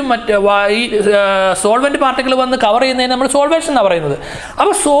പാർട്ടിക്കിളിന് ചുറ്റും ഈ സോൾവെൻറ്റ് പാർട്ടിക്കിൾ വന്ന് കവർ ചെയ്യുന്നതിന് നമ്മൾ സോൾവേഷൻ എന്നാണ് പറയുന്നത്.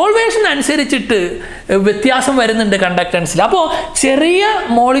 അപ്പോൾ സോൾവേഷൻ അനുസരിച്ചിട്ട് വ്യത്യാസം വരുന്നുണ്ട് കണ്ടക്ടൻസിൽ. അപ്പോൾ ചെറിയ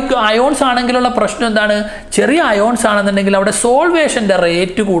അയോൺസ് ആണെങ്കിലുള്ള പ്രശ്നം എന്താണ്? ചെറിയ അയോൺസ് ആണെന്നുണ്ടെങ്കിൽ അവിടെ സോൾവേഷൻ്റെ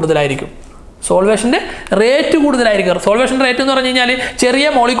റേറ്റ് കൂടുതലായിരിക്കും. സോൾവേഷൻ്റെ റേറ്റ് കൂടുതലായിരിക്കും. സോൾവേഷൻ റേറ്റ് എന്ന് പറഞ്ഞു കഴിഞ്ഞാൽ ചെറിയ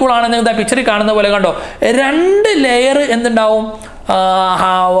മോളിക്കൂൾ ആണെന്ന് എന്താ പിക്ചറിൽ കാണുന്ന പോലെ കണ്ടോ, 2 ലെയർ എന്തുണ്ടാവും,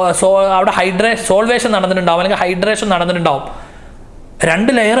 അവിടെ സോൾവേഷൻ നടന്നിട്ടുണ്ടാവും അല്ലെങ്കിൽ ഹൈഡ്രേഷൻ നടന്നിട്ടുണ്ടാവും.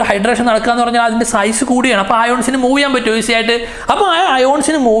 2 ലെയർ ഹൈഡ്രേഷൻ നടക്കുക എന്ന് പറഞ്ഞാൽ അതിൻ്റെ സൈസ് കൂടിയാണ്. അപ്പോൾ അയോൺസിന് മൂവ് ചെയ്യാൻ പറ്റും ഈസി ആയിട്ട്. അപ്പോൾ ആ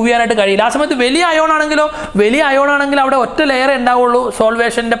അയോൺസിന് മൂവ് ചെയ്യാനായിട്ട് കഴിയില്ല. ആ സമയത്ത് വലിയ അയോൺ ആണെങ്കിൽ അവിടെ ഒറ്റ ലെയർ ഉണ്ടാവുള്ളൂ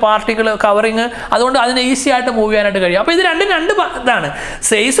സോൾവേഷൻ്റെ പാർട്ടിക്കിൾ കവറിങ്. അതുകൊണ്ട് അതിന് ഈസി ആയിട്ട് മൂവ് ചെയ്യാനായിട്ട് കഴിയും. അപ്പോൾ ഇത് രണ്ട് ഇതാണ്.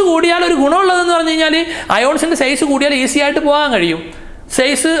 സൈസ് കൂടിയാൽ ഒരു ഗുണമുള്ളതെന്ന് പറഞ്ഞു കഴിഞ്ഞാൽ അയോൺസിൻ്റെ സൈസ് കൂടിയാൽ ഈസി ആയിട്ട് പോകാൻ കഴിയും.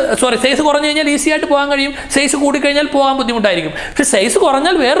 സൈസ് കുറഞ്ഞു കഴിഞ്ഞാൽ ഈസി ആയിട്ട് പോകാൻ കഴിയും. സൈസ് കൂടിക്കഴിഞ്ഞാൽ പോകാൻ ബുദ്ധിമുട്ടായിരിക്കും. പക്ഷെ സൈസ്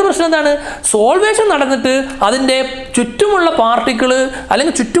കുറഞ്ഞാൽ വേറൊരു പ്രശ്നം എന്താണ്, സോൾവേഷൻ നടന്നിട്ട് അതിൻ്റെ ചുറ്റുമുള്ള പാർട്ടിക്കിൾ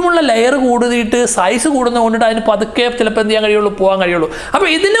അല്ലെങ്കിൽ ചുറ്റുമുള്ള ലെയർ കൂടിയിട്ട് സൈസ് കൂടുന്നത് കൊണ്ടിട്ട് അതിന് പതുക്കെ ചിലപ്പോൾ എന്ത് ചെയ്യാൻ കഴിയുള്ളൂ, പോകാൻ കഴിയുള്ളൂ. അപ്പോൾ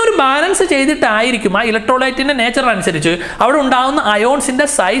ഇതിനെ ഒരു ബാലൻസ് ചെയ്തിട്ടായിരിക്കും ആ ഇലക്ട്രോലൈറ്റിൻ്റെ നേച്ചറിനനുസരിച്ച് അവിടെ ഉണ്ടാകുന്ന അയോൺസിൻ്റെ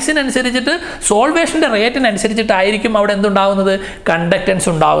സൈസിനനുസരിച്ചിട്ട് സോൾവേഷൻ്റെ റേറ്റിനനുസരിച്ചിട്ടായിരിക്കും അവിടെ എന്തുണ്ടാകുന്നത്, കണ്ടക്റ്റൻസ്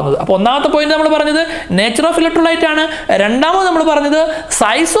ഉണ്ടാകുന്നത്. അപ്പോൾ ഒന്നാമത്തെ പോയിന്റ് നമ്മൾ പറഞ്ഞത് നേച്ചർ ഓഫ് ഇലക്ട്രോലൈറ്റ് ആണ്. രണ്ടാമത് നമ്മൾ പറഞ്ഞത്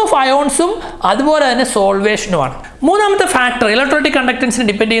സൈസ് ഓഫ് അയോൺസും അതുപോലെ തന്നെ സോൾവേഷനുമാണ്. മൂന്നാമത്തെ ഫാക്ടർ ഇലക്ട്രോലൈറ്റിക് കണ്ടക്റ്റൻസിനെ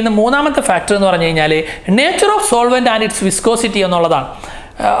ഡിപ്പെൻഡ് ചെയ്യുന്ന മൂന്നാമത്തെ ഫാക്ടർ എന്ന് പറഞ്ഞു കഴിഞ്ഞാൽ nature of solvent and it's viscosity എന്നുള്ളതാണ്.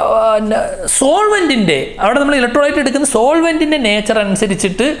 സോൾവെന്റിൻ്റെ അവിടെ നമ്മൾ ഇലക്ട്രോലൈറ്റ് എടുക്കുന്ന സോൾവെന്റിൻ്റെ നേച്ചർ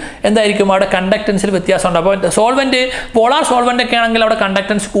അനുസരിച്ചിട്ട് എന്തായിരിക്കും അവിടെ കണ്ടക്റ്റൻസിൽ വ്യത്യാസമുണ്ട്. അപ്പോൾ സോൾവെന്റ് പോളാർ സോൾവെന്റ് ഒക്കെ ആണെങ്കിൽ അവിടെ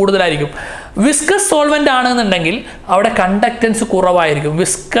കണ്ടക്റ്റൻസ് കൂടുതലായിരിക്കും. വിസ്കസ് സോൾവെന്റ് ആണെന്നുണ്ടെങ്കിൽ അവിടെ കണ്ടക്റ്റൻസ് കുറവായിരിക്കും.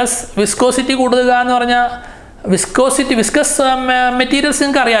 വിസ്കോസിറ്റി കൂടുതൽ എന്ന് പറഞ്ഞാൽ വിസ്കസ് മെറ്റീരിയൽസ്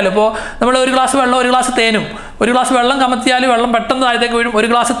നിങ്ങൾക്ക് അറിയാമല്ലോ. ഇപ്പോൾ നമ്മൾ ഒരു ഗ്ലാസ് വെള്ളം ഒരു ഗ്ലാസ് തേനും ഒരു ഗ്ലാസ് വെള്ളം കമത്തിയാൽ വെള്ളം പെട്ടെന്ന് താഴത്തേക്ക് വീഴും. ഒരു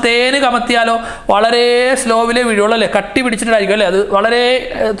ഗ്ലാസ് തേന് കമത്തിയാലോ വളരെ സ്ലോവിലേ വീഴുള്ളൂ അല്ലേ, കട്ടി പിടിച്ചിട്ടായിരിക്കും അല്ലേ, അത് വളരെ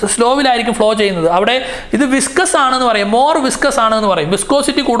സ്ലോവിലായിരിക്കും ഫ്ലോ ചെയ്യുന്നത്. അവിടെ ഇത് വിസ്കസ് ആണെന്ന് പറയും, മോർ വിസ്കസ് ആണെന്ന് പറയും,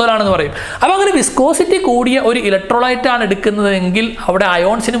 വിസ്കോസിറ്റി കൂടുതലാണെന്ന് പറയും. അപ്പോൾ അങ്ങനെ വിസ്കോസിറ്റി കൂടിയ ഒരു ഇലക്ട്രോലൈറ്റ് ആണ് എടുക്കുന്നതെങ്കിൽ അവിടെ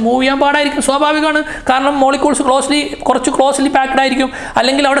അയോൺസിന് മൂവ് ചെയ്യാൻ പാടായിരിക്കും, സ്വാഭാവികമാണ്. കാരണം മോളിക്യൂൾസ് കുറച്ച് ക്ലോസ്ലി പാക്ഡ് ആയിരിക്കും,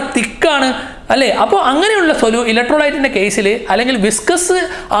 അല്ലെങ്കിൽ അവിടെ തിക്കാണ് അല്ലേ. അപ്പോൾ അങ്ങനെയുള്ള ഇലക്ട്രോലൈറ്റിൻ്റെ കേസിൽ അല്ലെങ്കിൽ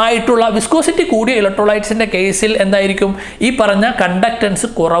വിസ്കോസിറ്റി കൂടിയ ഇലക്ട്രോലൈറ്റ്സിൻ്റെ കേസിൽ എന്തായിരിക്കും, ഈ പറഞ്ഞ കണ്ടക്റ്റൻസ്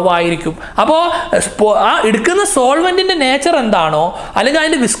കുറവായിരിക്കും. അപ്പോൾ ആ എടുക്കുന്ന സോൾവെന്റിൻ്റെ നേച്ചർ എന്താണോ അല്ലെങ്കിൽ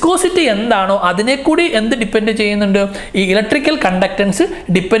അതിൻ്റെ വിസ്കോസിറ്റി എന്താണോ അതിനെ കൂടി എന്ത് ഡിപ്പെൻഡ് ചെയ്യുന്നുണ്ട്, ഈ ഇലക്ട്രിക്കൽ കണ്ടക്റ്റൻസ്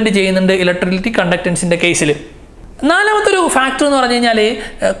ഡിപ്പെൻഡ് ചെയ്യുന്നുണ്ട് ഇലക്ട്രിസിറ്റി കണ്ടക്റ്റൻസിൻ്റെ കേസിൽ. നാലാമത്തെ ഒരു ഫാക്ടർ എന്ന് പറഞ്ഞു കഴിഞ്ഞാൽ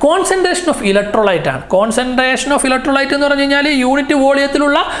കോൺസെൻട്രേഷൻ ഓഫ് ഇലക്ട്രോലൈറ്റ് ആണ്. കോൺസെൻട്രേഷൻ ഓഫ് ഇലക്ട്രോലൈറ്റ് എന്ന് പറഞ്ഞു കഴിഞ്ഞാൽ യൂണിറ്റ്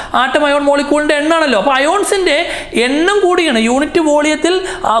വോളിയത്തിലുള്ള ആറ്റം അയോൺ മോളിക്യൂളിൻ്റെ എണ്ണമാണല്ലോ. അപ്പോൾ അയോൺസിൻ്റെ എണ്ണം കൂടിയാണ്. യൂണിറ്റ് വോളിയത്തിൽ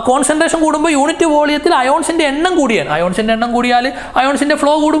കോൺസെൻട്രേഷൻ കൂടുമ്പോൾ യൂണിറ്റ് വോളിയത്തിൽ അയോൺസിൻ്റെ എണ്ണം കൂടിയാണ്. അയോൺസിൻ്റെ എണ്ണം കൂടിയാൽ അയോൺസിൻ്റെ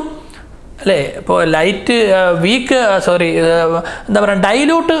ഫ്ലോ കൂടും അല്ലേ. ഇപ്പോൾ എന്താ പറയുക,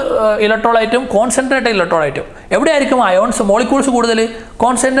 ഡൈല്യൂട്ട് ഇലക്ട്രോലൈറ്റും കോൺസെൻട്രേറ്റഡ് ഇലക്ട്രോലൈറ്റും എവിടെയായിരിക്കും അയോൺസ് മോളിക്യൂൾസ് കൂടുതൽ,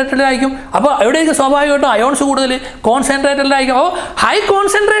 കോൺസെൻട്രേറ്റഡിലായിരിക്കും. അപ്പോൾ എവിടെയായിരിക്കും സ്വാഭാവികമായിട്ടും അയോൺസ് കൂടുതൽ, കോൺസെൻട്രേറ്റഡിലായിരിക്കും. അപ്പോൾ ഹൈ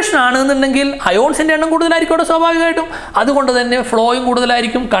കോൺസെൻട്രേഷൻ ആണെന്നുണ്ടെങ്കിൽ അയോൺസിൻ്റെ എണ്ണം കൂടുതലായിരിക്കും അവിടെ സ്വാഭാവികമായിട്ടും. അതുകൊണ്ട് തന്നെ ഫ്ലോയും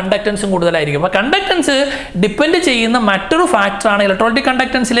കൂടുതലായിരിക്കും, കണ്ടക്റ്റൻസും കൂടുതലായിരിക്കും. അപ്പോൾ കണ്ടക്റ്റൻസ് ഡിപ്പെൻഡ് ചെയ്യുന്ന മറ്റൊരു ഫാക്ടറാണ്, ഇലക്ട്രോലൈറ്റിക്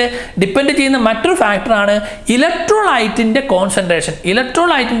കണ്ടക്റ്റൻസിൽ ഡിപ്പെൻഡ് ചെയ്യുന്ന മറ്റൊരു ഫാക്ടറാണ് ഇലക്ട്രോലൈറ്റിൻ്റെ കോൺസെൻട്രേഷൻ.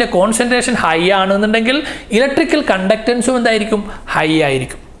 ഇലക്ട്രോലൈറ്റിൻ്റെ കോൺസെൻട്രേഷൻ ഹൈ ആണെന്നുണ്ടെങ്കിൽ ഇലക്ട്രിക്കൽ കണ്ടക്റ്റൻസും എന്തായിരിക്കും, ഹൈ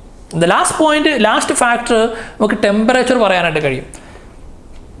ആയിരിക്കും. ലാസ്റ്റ് ഫാക്ടർ നമുക്ക് ടെമ്പറേച്ചർ പറയാനായിട്ട് കഴിയും.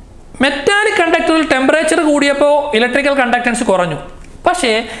 മെറ്റാലിക് കണ്ടക്ടറിൽ ടെമ്പറേച്ചർ കൂടിയപ്പോൾ ഇലക്ട്രിക്കൽ കണ്ടക്റ്റൻസ് കുറഞ്ഞു.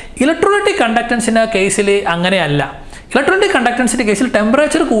 പക്ഷേ ഇലക്ട്രോലൈറ്റിക് കണ്ടക്റ്റൻസിൻ്റെ കേസിൽ അങ്ങനെയല്ല. ഇലക്ട്രോലൈറ്റിക് കണ്ടക്റ്റൻസിൻ്റെ കേസിൽ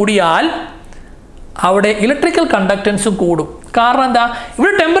ടെമ്പറേച്ചർ കൂടിയാൽ അവിടെ ഇലക്ട്രിക്കൽ കണ്ടക്റ്റൻസും കൂടും. കാരണം എന്താ,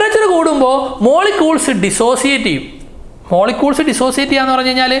 ഇവിടെ ടെമ്പറേച്ചർ കൂടുമ്പോൾ മോളിക്യൂൾസ് ഡിസോസിയേറ്റ് ചെയ്യും. മോളിക്യൂൾസ് ഡിസോസിയേറ്റ് ചെയ്യാന്ന്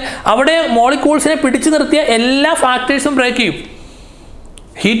പറഞ്ഞു കഴിഞ്ഞാൽ അവിടെ മോളിക്യൂൾസിനെ പിടിച്ചു നിർത്തിയ എല്ലാ ഫാക്ടേഴ്സും ബ്രേക്ക് ചെയ്യും.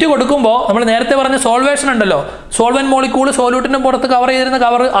 ഹീറ്റ് കൊടുക്കുമ്പോൾ നമ്മൾ നേരത്തെ പറഞ്ഞ സോൾവേഷൻ ഉണ്ടല്ലോ, സോൾവെന്റ് മോളിക്യൂൾ സോല്യൂട്ടിൻ്റെ പുറത്ത് കവർ ചെയ്തിരുന്ന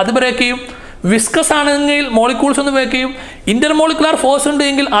കവർ അത് ബ്രേക്ക് ചെയ്യും. വിസ്കസ് ആണെങ്കിൽ മോളിക്യൂൾസ് ഒന്ന് ബ്രേക്ക് ചെയ്യും. ഇന്റർമോളിക്കുലർ ഫോഴ്സ്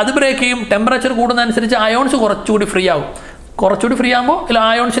ഉണ്ടെങ്കിൽ അത് ബ്രേക്ക് ചെയ്യും. ടെമ്പറേച്ചർ കൂടുന്നതനുസരിച്ച് അയോൺസ് കുറച്ചുകൂടി ഫ്രീ ആവും. കുറച്ചുകൂടി ഫ്രീ ആകുമ്പോൾ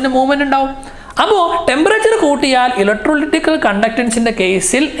അയോൺസിൻ്റെ മൂവ്മെൻറ്റ് ഉണ്ടാവും. അപ്പോൾ ടെമ്പറേച്ചർ കൂട്ടിയാൽ ഇലക്ട്രോലൈറ്റിക്കൽ കണ്ടക്റ്റൻസിൻ്റെ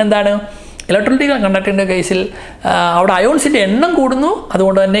കേസിൽ എന്താണ്, ഇലക്ട്രോലൈറ്റിക്കൽ കണ്ടക്റ്റൻസിൻ്റെ കേസിൽ അവിടെ അയോൺസിൻ്റെ എണ്ണം കൂടുന്നു,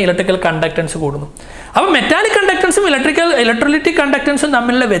 അതുകൊണ്ട് തന്നെ ഇലക്ട്രിക്കൽ കണ്ടക്റ്റൻസ് കൂടുന്നു. അപ്പോൾ മെറ്റാലിക് കണ്ടക്റ്റൻസും ഇലക്ട്രോലൈറ്റിക് കണ്ടക്റ്റൻസും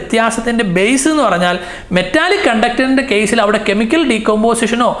തമ്മിലുള്ള വ്യത്യാസത്തിൻ്റെ ബേസ് എന്ന് പറഞ്ഞാൽ മെറ്റാലിക് കണ്ടക്റ്റൻസിൻ്റെ കേസിൽ അവിടെ കെമിക്കൽ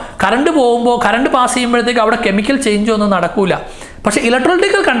ഡീകമ്പോസിഷനോ കറണ്ട് പാസ് ചെയ്യുമ്പോഴത്തേക്ക് അവിടെ കെമിക്കൽ ചേഞ്ചോ ഒന്നും നടക്കൂല. പക്ഷേ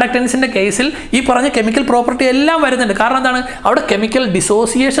ഇലക്ട്രോലൈറ്റിക്കൽ കണ്ടക്റ്റൻസിൻ്റെ കേസിൽ ഈ പറഞ്ഞ കെമിക്കൽ പ്രോപ്പർട്ടി എല്ലാം വരുന്നുണ്ട്. കാരണം എന്താണ്, അവിടെ കെമിക്കൽ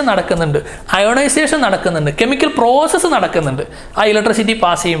ഡിസോസിയേഷൻ നടക്കുന്നുണ്ട്, അയോണൈസേഷൻ നടക്കുന്നുണ്ട്, കെമിക്കൽ പ്രോസസ്സ് നടക്കുന്നുണ്ട് ആ ഇലക്ട്രിസിറ്റി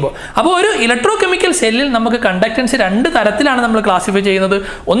പാസ് ചെയ്യുമ്പോൾ. അപ്പോൾ ഒരു ഇലക്ട്രോ കെമിക്കൽ സെല്ലിൽ നമുക്ക് കണ്ടക്റ്റൻസ് 2 തരത്തിലാണ് നമ്മൾ ക്ലാസിഫൈ ചെയ്യുന്നത്.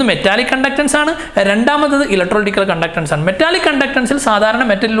 ഒന്ന് മെറ്റാലിക് കണ്ടക്റ്റൻസ് ആണ്, രണ്ടാമത്തത് ഇലക്ട്രോലൈറ്റിക്കൽ കണ്ടക്റ്റൻസ് ആണ്. മെറ്റാലിക് കണ്ടക്റ്റൻസിൽ സാധാരണ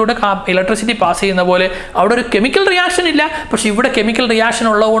മെറ്റലിലൂടെ ഇലക്ട്രിസിറ്റി പാസ് ചെയ്യുന്ന പോലെ അവിടെ ഒരു കെമിക്കൽ റിയാക്ഷൻ ഇല്ല. പക്ഷേ ഇവിടെ കെമിക്കൽ റിയാക്ഷൻ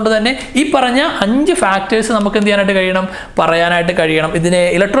ഉള്ളതുകൊണ്ട് തന്നെ ഈ പറഞ്ഞ 5 ഫാക്ടേഴ്സ് നമുക്ക് എന്ത് ചെയ്യാനായിട്ട് കഴിയണം, പറയാനായിട്ട് കണ്ടുപിടിക്കാനായിട്ട് കഴിയണം. ഇതിനെ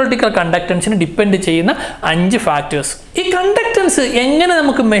ഇലക്ട്രോലൈറ്റിക്കൽ കണ്ടക്ടൻസിന് ഡിപ്പെൻഡ് ചെയ്യുന്ന 5 ഫാക്ടേഴ്സ്. ഈ കണ്ടക്ടൻസ് എങ്ങനെ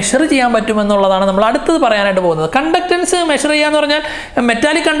നമുക്ക് മെഷർ ചെയ്യാൻ പറ്റുമെന്നുള്ളതാണ് നമ്മൾ അടുത്തത് പറയാനായിട്ട് പോകുന്നത്. കണ്ടക്ടൻസ് മെഷർ ചെയ്യാന്ന് പറഞ്ഞാൽ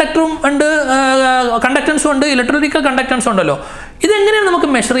മെറ്റാലിക് കണ്ടക്ടറും ഉണ്ട്, കണ്ടക്ടൻസും ഉണ്ട്, ഇലക്ട്രോലൈറ്റിക്കൽ കണ്ടക്ടൻസും ഉണ്ടല്ലോ. ഇതെങ്ങനെയാണ് നമുക്ക്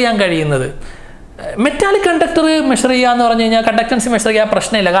മെഷർ ചെയ്യാൻ കഴിയുന്നത്? മെറ്റാലിക് കണ്ടക്ടർ മെഷർ ചെയ്യുക എന്ന് പറഞ്ഞു കഴിഞ്ഞാൽ കണ്ടക്ടൻസ് മെഷർ ചെയ്യാൻ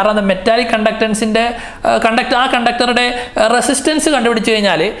പ്രശ്നമില്ല. കാരണം അത് മെറ്റാലിക് കണ്ടക്ടൻസിൻ്റെ ആ കണ്ടക്ടറുടെ റെസിസ്റ്റൻസ് കണ്ടുപിടിച്ച്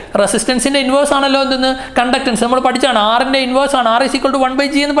കഴിഞ്ഞാൽ റെസിസ്റ്റൻസിൻ്റെ ഇൻവേഴ്സ് ആണല്ലോ എന്തെന്ന് കണ്ടക്ടൻസ് നമ്മൾ പഠിച്ചാണ്. ആറിൻ്റെ ഇൻവേഴ്സ് ആണ്, R =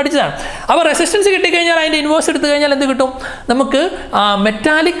 1/G എന്ന് പഠിച്ചതാണ്. അപ്പോൾ റെസിസ്റ്റൻസ് കിട്ടിക്കഴിഞ്ഞാൽ അതിൻ്റെ ഇൻവേഴ്സ് എടുത്തു കഴിഞ്ഞാൽ എന്ത് കിട്ടും? നമുക്ക്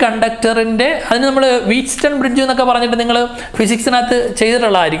മെറ്റാലിക് കണ്ടക്ടറിൻ്റെ അതിന് നമ്മൾ വീറ്റ്സ്റ്റൺ ബ്രിഡ്ജ് എന്നൊക്കെ പറഞ്ഞിട്ട് നിങ്ങൾ ഫിസിക്സിനകത്ത്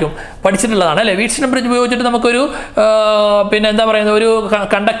ചെയ്തിട്ടുള്ളതായിരിക്കും, പഠിച്ചിട്ടുള്ളതാണ് അല്ലേ. വീറ്റ്സ്റ്റൺ ബ്രിഡ്ജ് ഉപയോഗിച്ചിട്ട് നമുക്കൊരു പിന്നെ എന്താ പറയുന്നത് ഒരു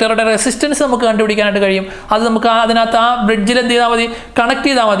കണ്ടക്ടറുടെ റെസിസ്റ്റൻസ് നമുക്ക് കണ്ടുപിടിക്കാനായിട്ട് കഴിയും. അത് നമുക്ക് അതിനകത്ത് ആ ബ്രിഡ്ജിൽ എന്ത് ചെയ്താൽ മതി? കണക്ട്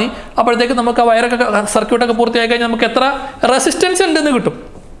ചെയ്താൽ മതി. അപ്പോഴത്തേക്ക് നമുക്ക് ആ വയറൊക്കെ സർക്യൂട്ടൊക്കെ പൂർത്തിയായി കഴിഞ്ഞാൽ നമുക്ക് എത്ര റെസിസ്റ്റൻസ് ഉണ്ടെന്ന് കിട്ടും.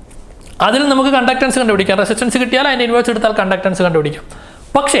 അതിൽ നമുക്ക് കണ്ടക്ടൻസ് കണ്ടുപിടിക്കാം. റെസിസ്റ്റൻസ് കിട്ടിയാൽ അതിൻ്റെ ഇൻവേഴ്സ് എടുത്താൽ കണ്ടക്ടൻസ് കണ്ടുപിടിക്കാം.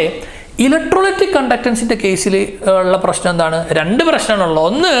 പക്ഷേ ഇലക്ട്രോലൈറ്റിക് കണ്ടക്ടൻസിൻ്റെ കേസിൽ ഉള്ള പ്രശ്നം എന്താണ്? 2 പ്രശ്നങ്ങളുള്ളൂ.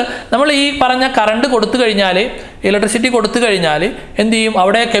 ഒന്ന്, നമ്മൾ ഈ പറഞ്ഞ കറണ്ട് കൊടുത്തു കഴിഞ്ഞാൽ, ഇലക്ട്രിസിറ്റി കൊടുത്തു കഴിഞ്ഞാൽ എന്ത് ചെയ്യും?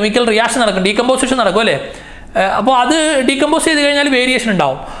 അവിടെ കെമിക്കൽ റിയാക്ഷൻ നടക്കും, ഡീകമ്പോസിഷൻ നടക്കും അല്ലേ. അപ്പോൾ അത് ഡീകമ്പോസ് ചെയ്ത് കഴിഞ്ഞാൽ വേരിയേഷൻ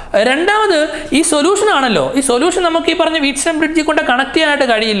ഉണ്ടാവും. രണ്ടാമത് ഈ സൊല്യൂഷൻ ആണല്ലോ, ഈ സൊല്യൂഷൻ നമുക്ക് ഈ പറഞ്ഞ വീറ്റ്സ്റ്റൺ ബ്രിഡ്ജിൽ കൊണ്ട് കണക്ട് ചെയ്യാനായിട്ട്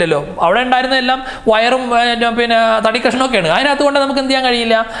കഴിയില്ലല്ലോ. അവിടെ ഉണ്ടായിരുന്ന എല്ലാം വയറും പിന്നെ തടിക്കഷ്ണമൊക്കെയാണ്. അതിനകത്ത് കൊണ്ട് നമുക്ക് എന്ത് ചെയ്യാൻ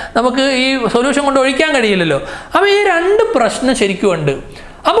കഴിയില്ല? നമുക്ക് ഈ സൊല്യൂഷൻ കൊണ്ട് ഒഴിക്കാൻ കഴിയില്ലല്ലോ. അപ്പോൾ ഈ 2 പ്രശ്നം ശരിക്കും ഉണ്ട്.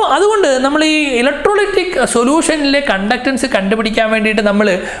 അപ്പോൾ അതുകൊണ്ട് നമ്മൾ ഈ ഇലക്ട്രോലൈറ്റിക് സൊല്യൂഷനിലെ കണ്ടക്ടൻസ് കണ്ടുപിടിക്കാൻ വേണ്ടിയിട്ട് നമ്മൾ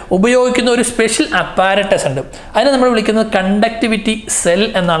ഉപയോഗിക്കുന്ന ഒരു സ്പെഷ്യൽ അപ്പാരറ്റസ് ഉണ്ട്. അതിനെ നമ്മൾ വിളിക്കുന്നത് കണ്ടക്ടിവിറ്റി സെൽ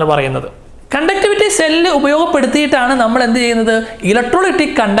എന്നാണ് പറയുന്നത്. കണ്ടക്ടിവിറ്റി സെല്ല് ഉപയോഗപ്പെടുത്തിയിട്ടാണ് നമ്മൾ എന്ത് ചെയ്യുന്നത്?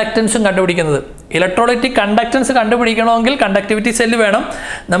 ഇലക്ട്രോലൈറ്റിക് കണ്ടക്ടൻസും കണ്ടുപിടിക്കുന്നത്. ഇലക്ട്രോലൈറ്റിക് കണ്ടക്ടൻസ് കണ്ടുപിടിക്കണമെങ്കിൽ കണ്ടക്ടിവിറ്റി സെല്ല് വേണം.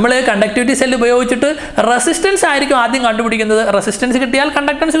 നമ്മൾ കണ്ടക്ടിവിറ്റി സെല്ല് ഉപയോഗിച്ചിട്ട് റെസിസ്റ്റൻസ് ആയിരിക്കും ആദ്യം കണ്ടുപിടിക്കുന്നത്. റെസിസ്റ്റൻസ് കിട്ടിയാൽ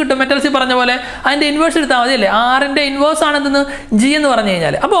കണ്ടക്ടൻസ് കിട്ടും. മെറ്റൽസിൽ പറഞ്ഞ പോലെ അതിൻ്റെ ഇൻവേഴ്സ് എടുത്താൽ മതി അല്ലേ. ആറിൻ്റെ ഇൻവേഴ്സ് ആണ് എന്തെന്ന് G എന്ന് പറഞ്ഞു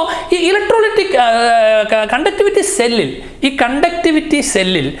കഴിഞ്ഞാൽ. അപ്പോൾ ഈ ഇലക്ട്രോലൈറ്റിക് കണ്ടക്ടിവിറ്റി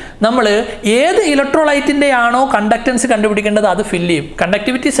സെല്ലിൽ നമ്മൾ ഏത് ഇലക്ട്രോലൈറ്റിൻ്റെ ആണോ കണ്ടക്ടൻസ് കണ്ടുപിടിക്കേണ്ടത് അത് ഫില്ല് ചെയ്യും.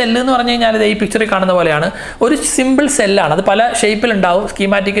 കണ്ടക്ടിവിറ്റി സെല്ല് എന്ന് പറഞ്ഞു കഴിഞ്ഞാൽ ഈ പിക്ചറിൽ കാണുന്ന പോലെയാണ്, ഒരു സിമ്പിൾ സെല്ലാണ്. അത് പല ഷേപ്പിലുണ്ടാവും.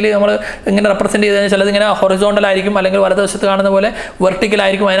 സ്കീമാറ്റിക്കലി നമ്മൾ ഇങ്ങനെ റെപ്രസെൻറ്റ് ചെയ്ത് കഴിഞ്ഞാൽ ചിലത് ഇങ്ങനെ ഹൊറിസോണ്ടൽ ആയിരിക്കും, അല്ലെങ്കിൽ വലതുവശത്ത് കാണുന്ന പോലെ വെർട്ടിക്കൽ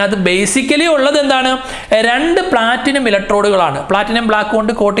ആയിരിക്കും. അതിനകത്ത് ബേസിക്കലി ഉള്ളത് എന്താണ്? 2 പ്ലാറ്റിനം ഇലക്ട്രോഡുകളാണ്. പ്ലാറ്റിനം ബ്ലാക്ക്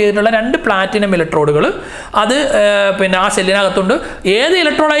കൊണ്ട് കോട്ട് ചെയ്തിട്ടുള്ള 2 പ്ലാറ്റിനം ഇലക്ട്രോഡുകൾ. അത് പിന്നെ ആ സെല്ലിനകത്തുണ്ട്. ഏത്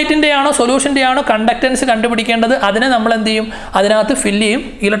ഇലക്ട്രോലൈറ്റിൻ്റെ ആണോ സൊല്യൂഷൻ്റെ ആണോ കണ്ടക്ടൻസ് കണ്ടുപിടിക്കേണ്ടത് അതിനെ നമ്മൾ എന്ത് ചെയ്യും? അതിനകത്ത് ഫില്ല് ചെയ്യും.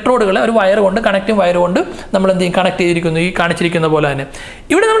 ഇലക്ട്രോഡുകളെ ഒരു വയർ കൊണ്ട്, കണക്റ്റിംഗ് വയർ കൊണ്ട് നമ്മൾ എന്ത് ചെയ്യും? കണക്ട് ചെയ്തിരിക്കുന്നു, ഈ കാണിച്ചിരിക്കുന്ന പോലെ തന്നെ.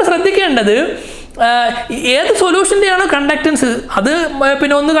 ഇവിടെ നമ്മൾ ശ്രദ്ധിക്കേണ്ടത് ഏത് സൊല്യൂഷൻ്റെ ആണോ കണ്ടക്ടൻസ് അത്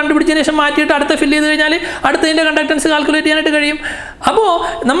പിന്നെ ഒന്ന് കണ്ടുപിടിച്ചതിന് ശേഷം മാറ്റിയിട്ട് അടുത്ത ഫില്ല് ചെയ്ത് കഴിഞ്ഞാൽ അടുത്തതിൻ്റെ കണ്ടക്ടൻസ് കാൽക്കുലേറ്റ് ചെയ്യാനായിട്ട് കഴിയും. അപ്പോൾ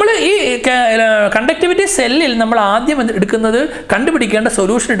നമ്മൾ ഈ കണ്ടക്ടിവിറ്റി സെല്ലിൽ നമ്മൾ ആദ്യം എടുക്കുന്നത് കണ്ടുപിടിക്കേണ്ട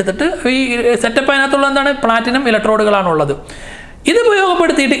സൊല്യൂഷൻ എടുത്തിട്ട് ഈ സെറ്റപ്പ് അതിനകത്തുള്ള എന്താണ്? പ്ലാറ്റിനം ഇലക്ട്രോഡുകളാണുള്ളത്. ഇത്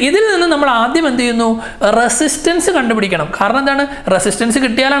ഉപയോഗപ്പെടുത്തിയിട്ട് ഇതിൽ നിന്ന് നമ്മൾ ആദ്യം എന്ത് ചെയ്യുന്നു? റെസിസ്റ്റൻസ് കണ്ടുപിടിക്കണം. കാരണം എന്താണ്? റെസിസ്റ്റൻസ്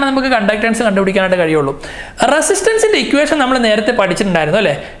കിട്ടിയാലാണ് നമുക്ക് കണ്ടക്ടൻസ് കണ്ടുപിടിക്കാനായിട്ട് കഴിയുള്ളൂ. റെസിസ്റ്റൻസിൻ്റെ ഇക്വേഷൻ നമ്മൾ നേരത്തെ പഠിച്ചിട്ടുണ്ടായിരുന്നു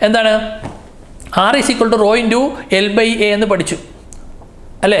അല്ലേ. എന്താണ്? R = ρ/L/A എന്ന് പഠിച്ചു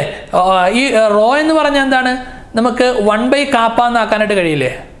അല്ലേ. ഈ റോ എന്ന് പറഞ്ഞാൽ എന്താണ്? നമുക്ക് 1/kappa എന്നാക്കാനായിട്ട്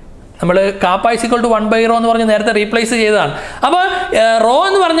കഴിയില്ലേ. നമ്മൾ kappa = 1/ρ എന്ന് പറഞ്ഞ് നേരത്തെ റീപ്ലേസ് ചെയ്തതാണ്. അപ്പോൾ റോ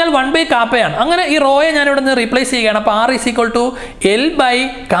എന്ന് പറഞ്ഞാൽ 1/kappa ആണ്. അങ്ങനെ ഈ റോയെ ഞാൻ ഇവിടെ നിന്ന് റീപ്ലേസ് ചെയ്യുകയാണ്. അപ്പോൾ R =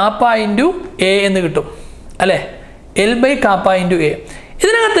 L/kappa × A എന്ന് കിട്ടും അല്ലേ. L/kappa × A.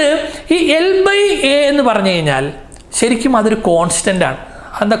 ഇതിനകത്ത് ഈ L/A എന്ന് പറഞ്ഞു കഴിഞ്ഞാൽ ശരിക്കും അതൊരു കോൺസ്റ്റൻ്റ് ആണ്.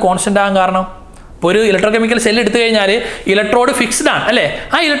 എന്താ കോൺസ്റ്റൻ്റ് ആകാൻ കാരണം? ഇപ്പോൾ ഒരു ഇലക്ട്രോകെമിക്കൽ സെൽ എടുത്തു കഴിഞ്ഞാൽ ഇലക്ട്രോഡ് ഫിക്സ്ഡ് ആണ് അല്ലേ.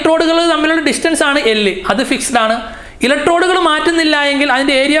 ആ ഇലക്ട്രോഡുകൾ തമ്മിലുള്ള ഡിസ്റ്റൻസ് ആണ് L, അത് ഫിക്സ്ഡ് ആണ്. ഇലക്ട്രോഡുകൾ മാറ്റുന്നില്ല എങ്കിൽ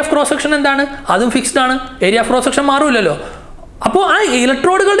അതിൻ്റെ ഏരിയ ഓഫ് ക്രോസ് സെക്ഷൻ എന്താണ്? അതും ഫിക്സ്ഡ് ആണ്. Area of cross section മാറില്ലല്ലോ. അപ്പോൾ ആ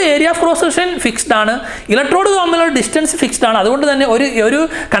ഇലക്ട്രോഡുകളുടെ area of cross section fixed ആണ്, ഇലക്ട്രോഡുകൾ തമ്മിലുള്ള ഡിസ്റ്റൻസ് ഫിക്സ്ഡ് ആണ്. അതുകൊണ്ട് തന്നെ ഒരു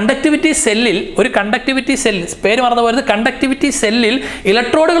കണ്ടക്ടിവിറ്റി സെല്ലിൽ പേര് മറന്നു പോയത്, കണ്ടക്ടിവിറ്റി സെല്ലിൽ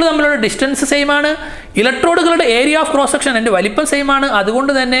ഇലക്ട്രോഡുകൾ തമ്മിലുള്ള ഡിസ്റ്റൻസ് സെയിം ആണ്, ഇലക്ട്രോഡുകളുടെ ഏരിയ ഓഫ് ക്രോസ് സെക്ഷൻ എൻ്റെ വലിപ്പം സെയിം ആണ്.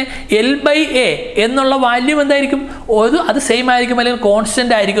 അതുകൊണ്ട് തന്നെ L/A എന്നുള്ള വാല്യൂ എന്തായിരിക്കും? അത് സെയിം ആയിരിക്കും, അല്ലെങ്കിൽ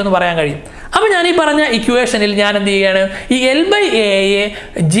കോൺസ്റ്റൻ്റ് ആയിരിക്കും എന്ന് പറയാൻ കഴിയും. അപ്പോൾ ഞാൻ ഈ പറഞ്ഞ ഇക്വേഷനിൽ ഞാൻ എന്ത് ചെയ്യുകയാണ്? ഈ L/Aയെ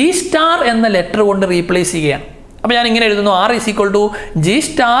G* എന്ന ലെറ്റർ കൊണ്ട് റീപ്ലേസ് ചെയ്യുകയാണ്. അപ്പോൾ ഞാൻ ഇങ്ങനെ എഴുതുന്നു, R = G*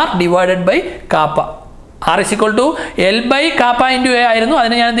 /kappa. R = L/kappa × A ആയിരുന്നു.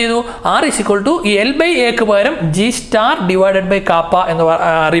 അതിനെ ഞാൻ എന്ത് ചെയ്തു? R = ഈ L/Aക്ക് പകരം G* /kappa എന്ന്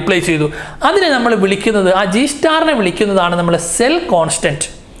റീപ്ലേസ് ചെയ്തു. അതിനെ നമ്മൾ വിളിക്കുന്നത്, ആ G* വിളിക്കുന്നതാണ് നമ്മൾ സെൽ കോൺസ്റ്റൻറ്റ്.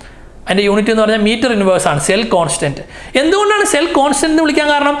 അതിൻ്റെ യൂണിറ്റ് എന്ന് പറഞ്ഞാൽ മീറ്റർ ഇൻവേഴ്സ് ആണ്, സെൽ കോൺസ്റ്റൻറ്റ്. എന്തുകൊണ്ടാണ് സെൽ കോൺസ്റ്റൻറ്റ് എന്ന് വിളിക്കാൻ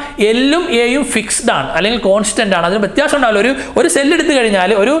കാരണം? എല്ലും എയും ഫിക്സ്ഡ് ആണ്, അല്ലെങ്കിൽ കോൺസ്റ്റൻ്റ് ആണ്. അതിന് വ്യത്യാസം ഉണ്ടാവില്ല. ഒരു സെൽ എടുത്തു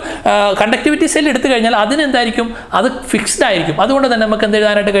കഴിഞ്ഞാൽ, ഒരു കണ്ടക്ടിവിറ്റി സെൽ എടുത്തു കഴിഞ്ഞാൽ അതിനെന്തായിരിക്കും? അത് ഫിക്സ്ഡ് ആയിരിക്കും. അതുകൊണ്ട് തന്നെ നമുക്ക് എന്ത്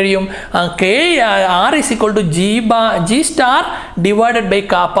എഴുതാനായിട്ട് കഴിയും? R is equal to G star divided by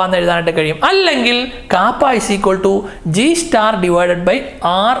KAAPA എന്ന് എഴുതാനായിട്ട് കഴിയും. അല്ലെങ്കിൽ KAAPA is equal to G star divided by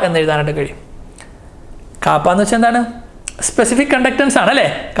R എന്ന് എഴുതാനായിട്ട് കഴിയും. കാപ്പ എന്ന് വെച്ചാൽ എന്താണ്? സ്പെസിഫിക് കണ്ടക്ടൻസ് ആണ് അല്ലേ?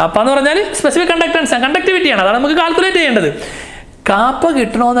 കാപ്പ എന്ന് പറഞ്ഞാൽ സ്പെസിഫിക് കണ്ടക്ടൻസ് ആണ്, കണ്ടക്ടിവിറ്റിയാണ്. അതാണ് നമുക്ക് കാൽക്കുലേറ്റ് ചെയ്യേണ്ടത്. കാപ്പ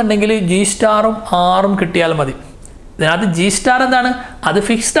കിട്ടണമെന്നുണ്ടെങ്കിൽ G സ്റ്റാറും ആറും കിട്ടിയാൽ മതി. ഇതിനകത്ത് G സ്റ്റാർ എന്താണ്? അത്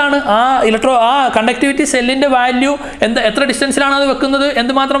ഫിക്സ്ഡ് ആണ്. ആ കണ്ടക്ടിവിറ്റി സെല്ലിൻ്റെ വാല്യൂ എത്ര ഡിസ്റ്റൻസിലാണ് അത് വെക്കുന്നത്,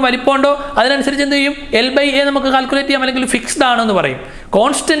 എന്തുമാത്രം വലിപ്പമുണ്ടോ അതിനനുസരിച്ച് എന്ത് ചെയ്യും? L/A നമുക്ക് കാൽക്കുലേറ്റ് ചെയ്യാം. അല്ലെങ്കിൽ ഫിക്സ്ഡ് ആണെന്ന് പറയും,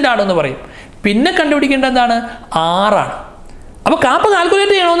 കോൺസ്റ്റൻ്റ് ആണെന്ന് പറയും. പിന്നെ കണ്ടുപിടിക്കേണ്ടത് എന്താണ്? ആറാണ്. അപ്പോൾ കാപ്പ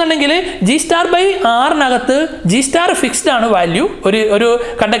കാൽക്കുലേറ്റ് ചെയ്യണമെന്നുണ്ടെങ്കിൽ G star by ആറിനകത്ത് G star fixed ആണ് വാല്യൂ, ഒരു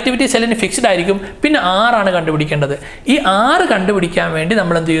കണ്ടക്ടിവിറ്റി സെല്ലിന് ഫിക്സ്ഡ് ആയിരിക്കും. പിന്നെ ആറാണ് കണ്ടുപിടിക്കേണ്ടത്. ഈ 6 കണ്ടുപിടിക്കാൻ വേണ്ടി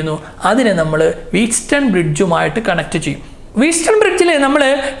നമ്മൾ എന്ത് ചെയ്യുന്നു? അതിനെ നമ്മൾ വീറ്റ്സ്റ്റൺ ബ്രിഡ്ജുമായിട്ട് കണക്ട് ചെയ്യും. വീറ്റ്സ്റ്റൺ ബ്രിഡ്ജിൽ നമ്മൾ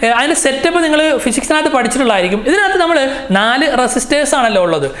അതിൻ്റെ സെറ്റപ്പ് നിങ്ങൾ ഫിസിക്സിനകത്ത് പഠിച്ചിട്ടുള്ളതായിരിക്കും. ഇതിനകത്ത് നമ്മൾ 4 റെസിസ്റ്റേഴ്സ് ആണല്ലോ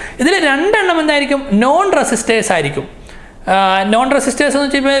ഉള്ളത്. ഇതിൽ 2 എണ്ണം എന്തായിരിക്കും? നോൺ റെസിസ്റ്റേഴ്സ് ആയിരിക്കും. നോൺ റെസിസ്റ്റേഴ്സ് എന്ന്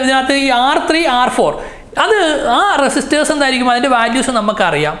വെച്ചാൽ ഇതിനകത്ത് ഈ R3, R4 അത് ആ റെസിസ്റ്റേഴ്സ് എന്തായിരിക്കും? അതിൻ്റെ വാല്യൂസ്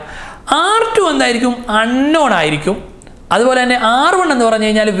നമുക്കറിയാം. R2 എന്തായിരിക്കും? അൺനോൺ ആയിരിക്കും. അതുപോലെ തന്നെ R1 എന്ന് പറഞ്ഞു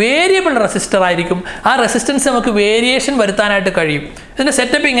കഴിഞ്ഞാൽ വേരിയബിൾ റെസിസ്റ്റർ ആയിരിക്കും. ആ റെസിസ്റ്റൻസ് നമുക്ക് വേരിയേഷൻ വരുത്താനായിട്ട് കഴിയും. ഇതിൻ്റെ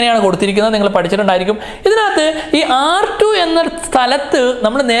സെറ്റപ്പ് ഇങ്ങനെയാണ് കൊടുത്തിരിക്കുന്നത്, നിങ്ങൾ പഠിച്ചിട്ടുണ്ടായിരിക്കും. ഇതിനകത്ത് ഈ R2 എന്ന സ്ഥലത്ത്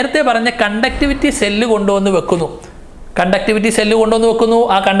നമ്മൾ നേരത്തെ പറഞ്ഞ കണ്ടക്ടിവിറ്റി സെല്ല് കൊണ്ടുവന്ന് വെക്കുന്നു.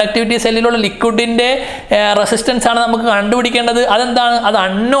 ആ കണ്ടക്ടിവിറ്റി സെല്ലിലുള്ള ലിക്വിഡിൻ്റെ റെസിസ്റ്റൻസ് ആണ് നമുക്ക് കണ്ടുപിടിക്കേണ്ടത്. അതെന്താണ്? അത്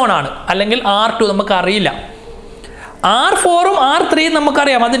അൺനോൺ ആണ്, അല്ലെങ്കിൽ R2 നമുക്ക് അറിയില്ല. R4ഉം R3യും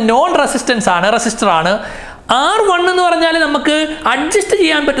നമുക്കറിയാം, അത് നോൺ റെസിസ്റ്റൻസ് ആണ്, റെസിസ്റ്റർ ആണ്. R1 എന്ന് പറഞ്ഞാൽ നമുക്ക് അഡ്ജസ്റ്റ്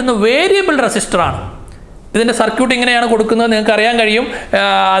ചെയ്യാൻ പറ്റുന്ന വേരിയബിൾ റെസിസ്റ്റർ ആണ്. ഇതിൻ്റെ സർക്യൂട്ട് ഇങ്ങനെയാണ് കൊടുക്കുന്നത്, നിങ്ങൾക്ക് അറിയാൻ കഴിയും.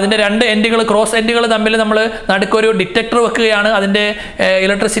 അതിൻ്റെ 2 എൻഡുകൾ, ക്രോസ് എൻഡുകൾ തമ്മിൽ നമ്മൾ നടുക്കൊരു ഡിറ്റക്ടർ വെക്കുകയാണ്. അതിൻ്റെ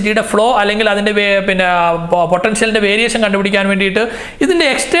ഇലക്ട്രിസിറ്റിയുടെ ഫ്ലോ അല്ലെങ്കിൽ അതിൻ്റെ പൊട്ടൻഷ്യലിൻ്റെ വേരിയേഷൻ കണ്ടുപിടിക്കാൻ വേണ്ടിയിട്ട്. ഇതിൻ്റെ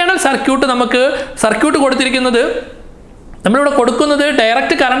എക്സ്റ്റേണൽ സർക്യൂട്ട് കൊടുത്തിരിക്കുന്നത്, നമ്മളിവിടെ കൊടുക്കുന്നത്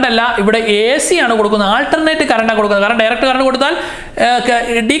ഡയറക്റ്റ് കറണ്ട് അല്ല, ഇവിടെ AC ആണ് കൊടുക്കുന്നത്, ആൾട്ടർനേറ്റ് കറണ്ടാണ് കൊടുക്കുന്നത്. കാരണം ഡയറക്റ്റ് കറണ്ട് കൊടുത്താൽ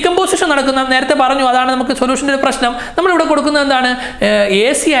ഡീകമ്പോസിഷൻ നടക്കുന്ന, നേരത്തെ പറഞ്ഞു, അതാണ് നമുക്ക് സൊല്യൂഷൻ്റെ ഒരു പ്രശ്നം. നമ്മളിവിടെ കൊടുക്കുന്നത് എന്താണ്?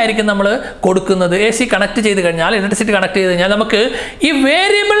 AC ആയിരിക്കും നമ്മൾ കൊടുക്കുന്നത്. AC കണക്ട് ചെയ്ത് കഴിഞ്ഞാൽ, ഇലക്ട്രിസിറ്റി കണക്ട് ചെയ്ത് കഴിഞ്ഞാൽ നമുക്ക് ഈ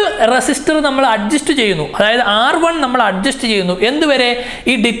വേരിയബിൾ റെസിസ്റ്റർ നമ്മൾ അഡ്ജസ്റ്റ് ചെയ്യുന്നു. അതായത് R1 നമ്മൾ അഡ്ജസ്റ്റ് ചെയ്യുന്നു. എന്തുവരെ?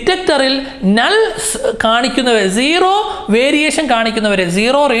 ഈ ഡിറ്റക്ടറിൽ നൾ കാണിക്കുന്നവരെ, 0 വേരിയേഷൻ കാണിക്കുന്നവരെ,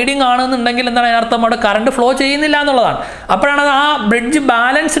 0 റീഡിംഗ് ആണെന്നുണ്ടെങ്കിൽ എന്താണ് അതിനർത്ഥം? അവിടെ കറണ്ട് ഫ്ലോ ചെയ്യുന്നില്ല എന്നുള്ളതാണ്. അപ്പോഴാണ് ആ ബ്രിഡ്ജ്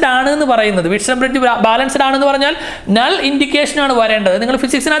ബാലൻസ്ഡ് ആണ് എന്ന് പറയുന്നത്. വീറ്റ്സ്റ്റൺ ബ്രിഡ്ജ് ബാലൻസ്ഡ് ആണെന്ന് പറഞ്ഞാൽ നൾ ഇൻഡിക്കേഷനാണ് വരേണ്ടത്. നിങ്ങൾ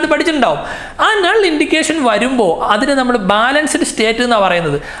ഫിസിക്സിനകത്ത് പഠിച്ചിട്ടുണ്ടാവും. ആ നൾ ഇൻഡിക്കേഷൻ വരുമ്പോൾ അതിന് നമ്മൾ ബാലൻസ്ഡ് സ്റ്റേറ്റ് എന്നാണ്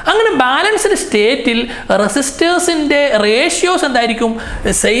പറയുന്നത്. അങ്ങനെ ബാലൻസ്ഡ് സ്റ്റേറ്റിൽ റെസിസ്റ്റേഴ്സിൻ്റെ റേഷ്യോസ് എന്തായിരിക്കും?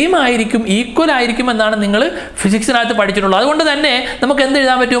 സെയിം ആയിരിക്കും, ഈക്വൽ ആയിരിക്കും എന്നാണ് നിങ്ങൾ ഫിസിക്സിനകത്ത് പഠിച്ചിട്ടുള്ളത്. അതുകൊണ്ട് തന്നെ നമുക്ക് എന്ത്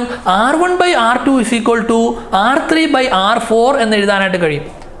എഴുതാൻ പറ്റും? R1/R2 is equal to R3/R4 എന്ന് എഴുതാനായിട്ട് കഴിയും.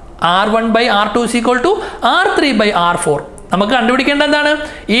 R1/R2 is equal to R3/R4. നമുക്ക് കണ്ടുപിടിക്കേണ്ടത് എന്താണ്?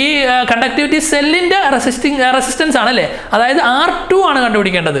 ഈ കണ്ടക്ടിവിറ്റി സെല്ലിൻ്റെ റെസിസ്റ്റൻസ് ആണല്ലേ, അതായത് R2 ആണ്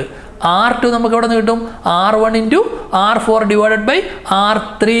കണ്ടുപിടിക്കേണ്ടത്. R2 നമുക്ക് എവിടെ നിന്ന് കിട്ടും? R1 × R4 divided by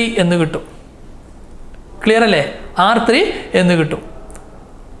R3 എന്ന് കിട്ടും. ക്ലിയർ അല്ലേ? R3 എന്ന് കിട്ടും.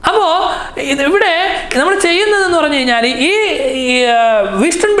 അപ്പോൾ ഇവിടെ നമ്മൾ ചെയ്യുന്നതെന്ന് പറഞ്ഞു കഴിഞ്ഞാൽ, ഈ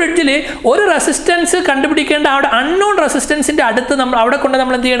വീറ്റ്സ്റ്റൺ ബ്രിഡ്ജിൽ ഒരു റെസിസ്റ്റൻസ് കണ്ടുപിടിക്കേണ്ട, അവിടെ അൺനോൺ റെസിസ്റ്റൻസിൻ്റെ അടുത്ത് അവിടെ കൊണ്ട്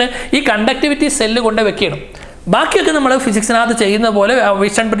നമ്മൾ എന്ത് ചെയ്യണം? ഈ കണ്ടക്ടിവിറ്റി സെല്ല് കൊണ്ട് വെക്കണം. ബാക്കിയൊക്കെ നമ്മൾ ഫിസിക്സിനകത്ത് ചെയ്യുന്ന പോലെ,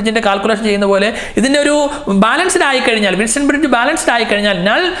 വീറ്റ്സ്റ്റൺ ബ്രിഡ്ജിൻ്റെ കാൽക്കുലേഷൻ ചെയ്യുന്ന പോലെ, ഇതിൻ്റെ ഒരു ബാലൻസ്ഡ് ആയിക്കഴിഞ്ഞാൽ, വീറ്റ്സ്റ്റൺ ബ്രിഡ്ജ് ബാലൻസ്ഡ് ആയിക്കഴിഞ്ഞാൽ,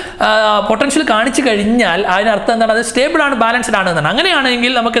 നൾ പൊട്ടൻഷ്യൽ കാണിച്ചു കഴിഞ്ഞാൽ അതിനർത്ഥം എന്താണ്? അത് സ്റ്റേബിൾ ആണ്, ബാലൻസ്ഡ് ആണ് എന്നാണ്.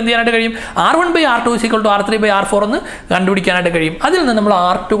 അങ്ങനെയാണെങ്കിൽ നമുക്ക് എന്ത് ചെയ്യാനായിട്ട് കഴിയും? R1/R2 is equal to R3/R4 എന്ന് കണ്ടുപിടിക്കാനായിട്ട് കഴിയും. അതിൽ നിന്ന് നമ്മൾ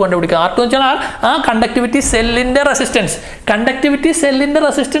R2 കണ്ടുപിടിക്കുക. R2 എന്ന് വെച്ചാൽ ആ കണ്ടക്ടിവിറ്റി സെല്ലിൻ്റെ റെസിസ്റ്റൻസ്. കണ്ടക്ടിവിറ്റി സെല്ലിൻ്റെ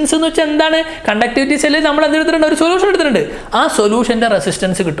റെസിസ്റ്റൻസ് എന്ന് വെച്ചാൽ എന്താണ്? കണ്ടക്ടിവിറ്റി സെല്ലിൽ നമ്മൾ എന്തെടുത്തിട്ടുണ്ട്? ഒരു സൊല്യൂഷൻ എടുത്തിട്ടുണ്ട്. ആ സൊല്യൂഷൻ്റെ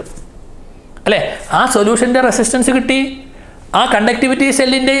റെസിസ്റ്റൻസ് കിട്ടും അല്ലേ? ആ സൊല്യൂഷൻ്റെ റെസിസ്റ്റൻസ് കിട്ടി. ആ കണ്ടക്ടിവിറ്റി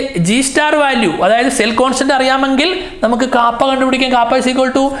സെല്ലിൻ്റെ G സ്റ്റാർ വാല്യൂ, അതായത് സെൽ കോൺസ്റ്റന്റ് അറിയാമെങ്കിൽ നമുക്ക് കാപ്പ കണ്ടുപിടിക്കാം. KAAPA is equal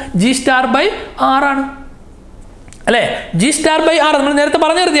to G star/R ആണ് അല്ലേ? G star/R നമ്മൾ നേരത്തെ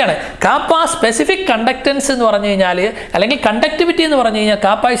പറഞ്ഞു നിർത്തിയാണ്. കാപ്പ സ്പെസിഫിക് കണ്ടക്ടൻസ് എന്ന് പറഞ്ഞു കഴിഞ്ഞാൽ, അല്ലെങ്കിൽ കണ്ടക്ടിവിറ്റി എന്ന് പറഞ്ഞു കഴിഞ്ഞാൽ,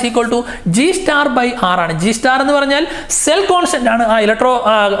 KAAPA is equal to G star/R ആണ്. G സ്റ്റാർ എന്ന് പറഞ്ഞാൽ സെൽ കോൺസ്റ്റന്റ് ആണ്.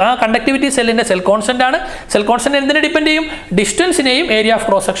 ആ കണ്ടക്ടിവിറ്റി സെല്ലിൻ്റെ സെൽ കോൺസ്റ്റന്റ് ആണ്. സെൽ കോൺസ്റ്റന്റ് എന്തിനെ ഡിപ്പെൻഡ് ചെയ്യും? ഡിസ്റ്റൻസിനെയും ഏരിയ ഓഫ്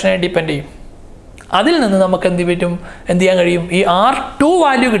ക്രോസ് സെക്ഷനെയും ഡിപ്പെൻഡ് ചെയ്യും. അതിൽ നിന്ന് നമുക്ക് എന്ത് ചെയ്യാൻ കഴിയും, ഈ R2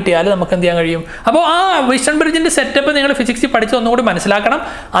 വാല്യൂ കിട്ടിയാൽ നമുക്ക് എന്ത് ചെയ്യാൻ കഴിയും. അപ്പോൾ ആ വിഷൻ ബ്രിഡ്ജിൻ്റെ സെറ്റപ്പ് നിങ്ങൾ ഫിസിക്സിൽ പഠിച്ച് ഒന്നുകൂടി മനസ്സിലാക്കണം.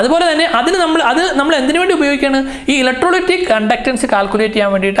 അതുപോലെ തന്നെ നമ്മൾ എന്തിനു വേണ്ടി ഉപയോഗിക്കുകയാണ്, ഈ ഇലക്ട്രോലൈറ്റിക് കണ്ടക്ടൻസ് കാൽക്കുലേറ്റ്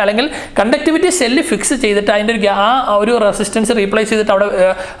ചെയ്യാൻ വേണ്ടിയിട്ട്, അല്ലെങ്കിൽ കണ്ടക്ടിവിറ്റി സെല്ല് ഫിക്സ് ചെയ്തിട്ട് അതിൻ്റെ ഒരു റെസിസ്റ്റൻസ് റീപ്ലേസ് ചെയ്തിട്ട് അവിടെ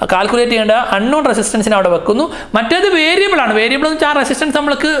കാൽക്കുലേറ്റ് ചെയ്യേണ്ട അൺനോൺ റെസിസ്റ്റൻസിനെ അവിടെ വെക്കുന്നു. മറ്റേത് വേരിയബിൾ ആണ്. വേരിയബിൾ എന്ന് വെച്ചാൽ ആ റെസിസ്റ്റൻസ്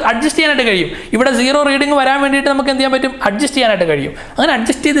നമുക്ക് അഡ്ജസ്റ്റ് ചെയ്യാനായിട്ട് കഴിയും. ഇവിടെ 0 റീഡിംഗ് വരാൻ വേണ്ടിയിട്ട് നമുക്ക് എന്ത് ചെയ്യാൻ പറ്റും, അഡ്ജസ്റ്റ് ചെയ്യാനായിട്ട് കഴിയും. അങ്ങനെ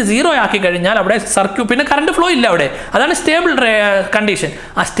അഡ്ജസ്റ്റ് ചെയ്ത് 0 ആക്കി കഴിഞ്ഞാൽ അവിടെ പിന്നെ കറണ്ട് ഫ്ലോ ഇല്ല അവിടെ. അതാണ് സ്റ്റേബിൾ കണ്ടീഷൻ.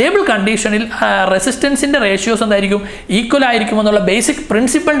 ആ സ്റ്റേബിൾ കണ്ടീഷനിൽ റെസിസ്റ്റൻസിൻ്റെ റേഷ്യോസ് എന്തായിരിക്കും, ഈക്വൽ ആയിരിക്കും എന്നുള്ള ബേസിക്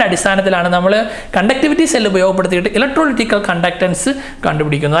പ്രിൻസിപ്പിളിൻ്റെ അടിസ്ഥാനത്തിലാണ് നമ്മൾ കണ്ടക്ടിവിറ്റി സെൽ ഉപയോഗപ്പെടുത്തിയിട്ട് ഇലക്ട്രോലൈറ്റിക്കൽ കണ്ടക്ടൻസ്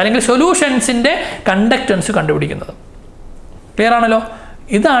കണ്ടുപിടിക്കുന്നത്, അല്ലെങ്കിൽ സൊല്യൂഷൻസിൻ്റെ കണ്ടക്ടൻസ് കണ്ടുപിടിക്കുന്നത്. ക്ലിയർ ആണല്ലോ?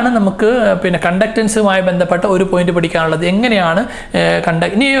 ഇതാണ് നമുക്ക് പിന്നെ കണ്ടക്ടൻസുമായി ബന്ധപ്പെട്ട ഒരു പോയിന്റ് പഠിക്കാനുള്ളത്. എങ്ങനെയാണ്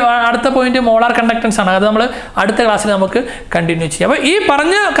ഇനി അടുത്ത പോയിന്റ് മോളാർ കണ്ടക്ടൻസ് ആണ്. അത് നമ്മൾ അടുത്ത ക്ലാസ്സിൽ നമുക്ക് കണ്ടിന്യൂ ചെയ്യാം. അപ്പോൾ ഈ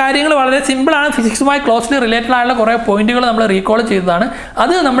പറഞ്ഞ കാര്യങ്ങൾ വളരെ സിമ്പിളാണ്. ഫിസിക്സുമായി ക്ലോസ്ലി റിലേറ്റഡ് ആയുള്ള കുറേ പോയിന്റുകൾ നമ്മൾ റീകോൾ ചെയ്തതാണ്.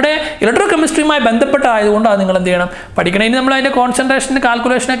 അത് നമ്മുടെ ഇലക്ട്രോ കെമിസ്ട്രിയുമായി ബന്ധപ്പെട്ടായതുകൊണ്ട് അത് നിങ്ങൾ എന്ത് ചെയ്യണം, പഠിക്കണം. ഇനി നമ്മൾ അതിൻ്റെ കോൺസെൻട്രേഷൻ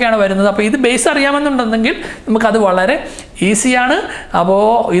കാൽക്കുലേഷനൊക്കെയാണ് വരുന്നത്. അപ്പോൾ ഇത് ബേസ് അറിയാമെന്നുണ്ടെങ്കിൽ നമുക്കത് വളരെ ഈസിയാണ്. അപ്പോൾ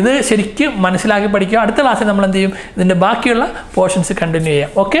ഇത് ശരിക്കും മനസ്സിലാക്കി പഠിക്കുക. അടുത്ത ക്ലാസ്സിൽ നമ്മൾ എന്ത് ചെയ്യും, ഇതിൻ്റെ ബാക്കിയുള്ള പോർഷൻസ് കണ്ടിന്യൂ ചെയ്യാം.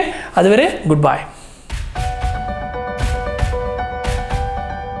 ഓക്കെ, അതുവരെ ഗുഡ് ബൈ.